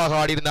மிகச் சிறப்பாக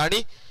ஆடி இருந்த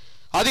அணி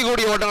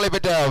அதிகூடிய ஓட்டங்களை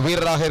பெற்ற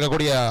வீரராக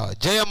இருக்கக்கூடிய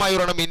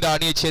ஜெயமயூரனும் இந்த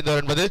அணியைச்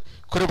சேர்ந்தவர் என்பது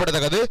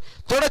குறிப்பிடத்தக்கது.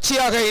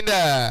 தொடர்ச்சியாக இந்த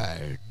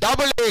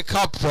AA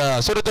cup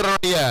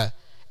சுற்றுத்துறையினுடைய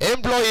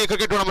employee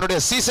cricket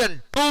டூர்னமென்ட் season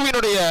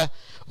 2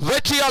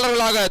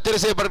 வெற்றியாளர்களாக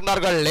தெரிவு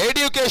செய்யப்படுகிறார்கள்.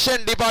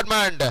 எஜுகேஷன்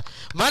டிபார்ட்மெண்ட்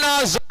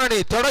மன்னார் அணி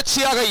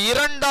தொடர்ச்சியாக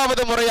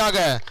இரண்டாவது முறையாக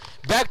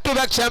பேக் டு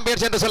பேக்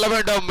சாம்பியன்ஸ் என்று சொல்ல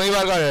வேண்டும்.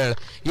 இவர்கள்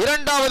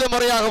இரண்டாவது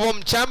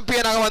முறையாகவும்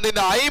சாம்பியனாக வந்து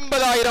இந்த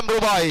 50,000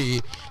 ரூபாய்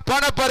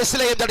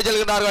பணப்பரிசிலையும் தட்டி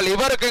செல்கின்றார்கள்.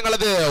 இவருக்கு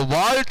எங்களது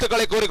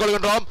வாழ்த்துக்களை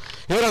கூறிக்கொள்கின்றோம்.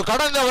 இவர்கள்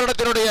கடந்த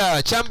வருடத்தினுடைய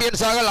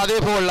சாம்பியன்ஸாக அதே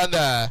போல் அந்த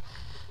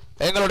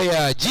எங்களுடைய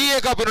GA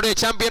கப்பினுடைய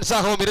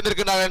சாம்பியன்ஸாகவும்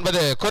இருந்திருக்கிறார்கள்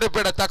என்பது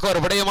குறிப்பிடத்தக்க ஒரு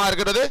விடயமா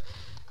இருக்கிறது.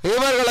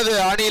 இவர்களது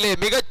அணியிலே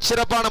மிகச்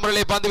சிறப்பான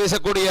முறையில் பந்து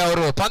வீசக்கூடிய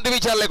ஒரு பந்து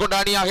வீச்சாளரை கொண்ட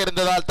அணியாக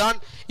இருந்ததால் தான்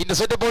இந்த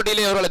சுற்றுப்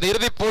போட்டியிலே அவர்களது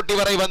இறுதிப் போட்டி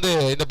வரை வந்து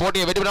இந்த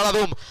போட்டியை வெற்றி பெற்றால்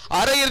அதுவும்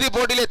அரையிறுதிப்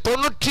போட்டியிலே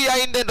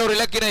 95 என்ற ஒரு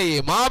இலக்கினை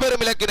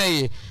மாபெரும் இலக்கினை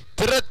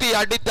திரட்டி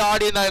அடித்து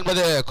ஆடினார்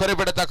என்பது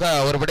குறிப்பிடத்தக்க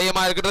ஒரு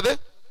விடயமா இருக்கிறது.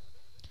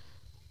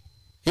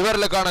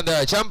 இவர்களுக்கான இந்த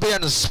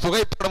சாம்பியன்ஸ்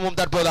புகைப்படமும்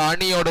தற்போது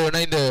அணியோடு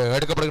இணைந்து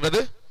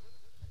எடுக்கப்படுகிறது.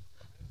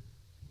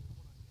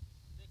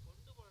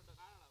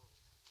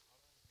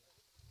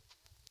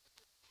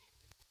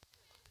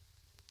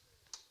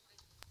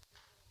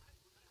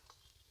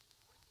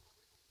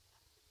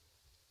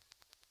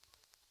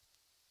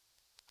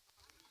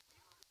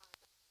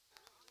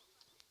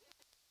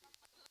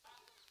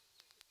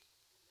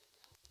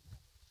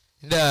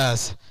 இந்த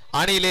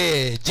அணியிலே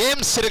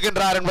ஜேம்ஸ்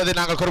இருக்கின்றார் என்பது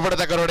நாங்கள்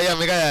குறிப்பிடத்தக்கவருடைய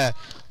மிக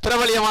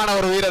பிரபலியமான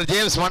ஒரு வீரர்.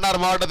 ஜேம்ஸ் மன்னார்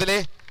மாவட்டத்திலே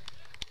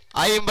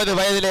 50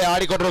 வயதிலே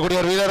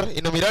ஆடிக்கொண்டிருக்கக்கூடிய ஒரு வீரர்.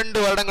 இன்னும்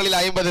 2 வருடங்களில்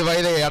 50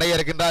 வயதை அடைய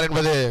இருக்கின்றார்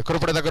என்பது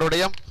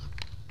குறிப்பிடத்தக்கவருடைய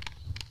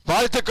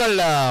வாழ்த்துக்கள்.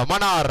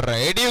 மன்னார்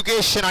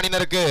எஜுகேஷன்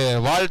அணியினருக்கு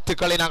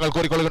வாழ்த்துக்களை நாங்கள்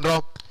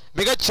கூறிக்கொள்கின்றோம்.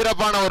 மிகச்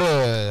சிறப்பான ஒரு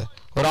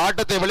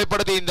ஆட்டத்தை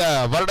வெளிப்படுத்தி இந்த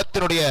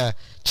வருடத்தினுடைய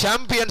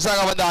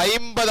சாம்பியன்ஸாக வந்து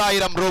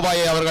 50,000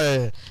 ரூபாயை அவர்கள்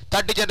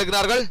தட்டி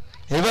சென்றிருக்கிறார்கள்.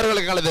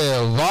 இவர்களுக்கு எங்களது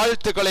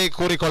வாழ்த்துக்களை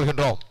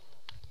கூறிக்கொள்கின்றோம்.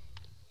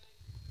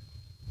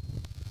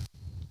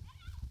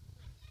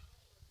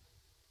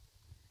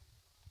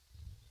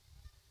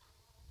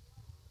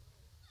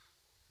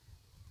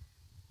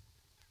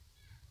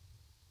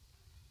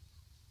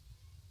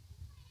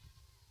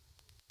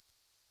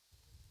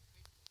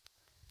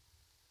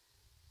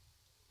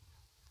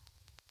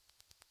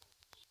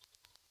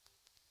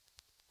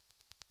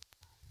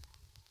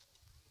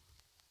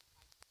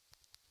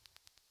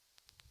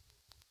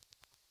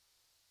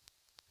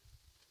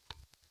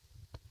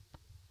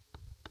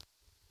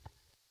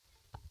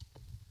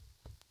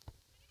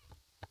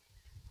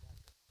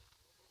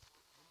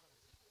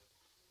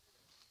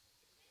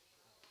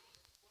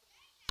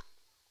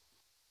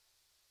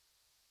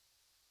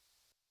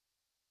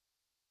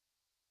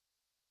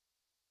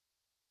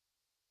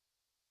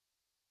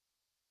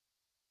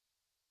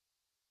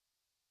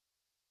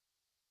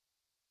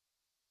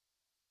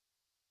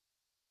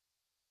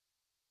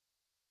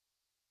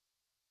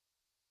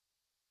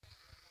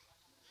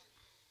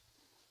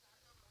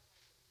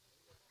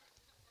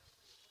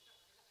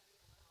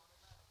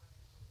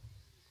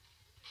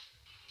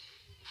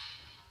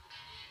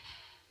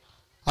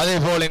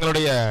 அதேபோல்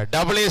எங்களுடைய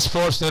AA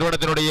ஸ்போர்ட்ஸ்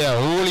நிறுவனத்தினுடைய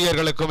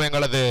ஊழியர்களுக்கும்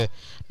எங்களது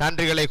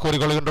நன்றிகளை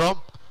கூறிக்கொள்கின்றோம்.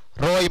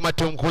 ரோய்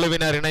மற்றும்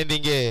குழுவினர் இணைந்து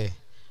இங்கே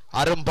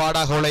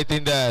அரும்பாடாக உழைத்து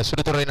இந்த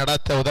சுற்றுத்துறை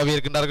நடத்த உதவி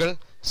இருக்கின்றார்கள்.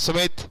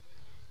 சுமித்,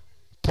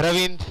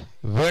 பிரவீன்,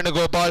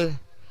 வேணுகோபால்,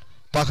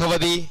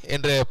 பகவதி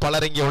என்று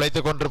பலர் இங்கே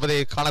உழைத்துக் கொண்டிருப்பதை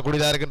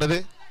காணக்கூடியதாக இருக்கின்றது.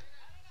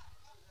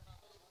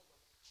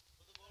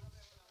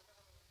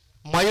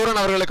 மயூரன்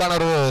அவர்களுக்கான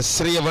ஒரு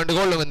சிறிய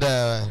வேண்டுகோள், இந்த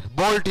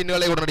போல்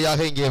டின்களை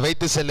உடனடியாக இங்கே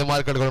வைத்து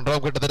செல்லுமாறு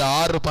கேட்டுக்கொள்கின்றோம். கிட்டத்தட்ட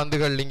 6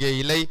 பந்துகள் இங்கே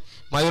இல்லை.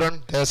 மயூரன்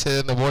தயவு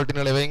செய்து இந்த போல்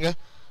டின்களை வைங்க.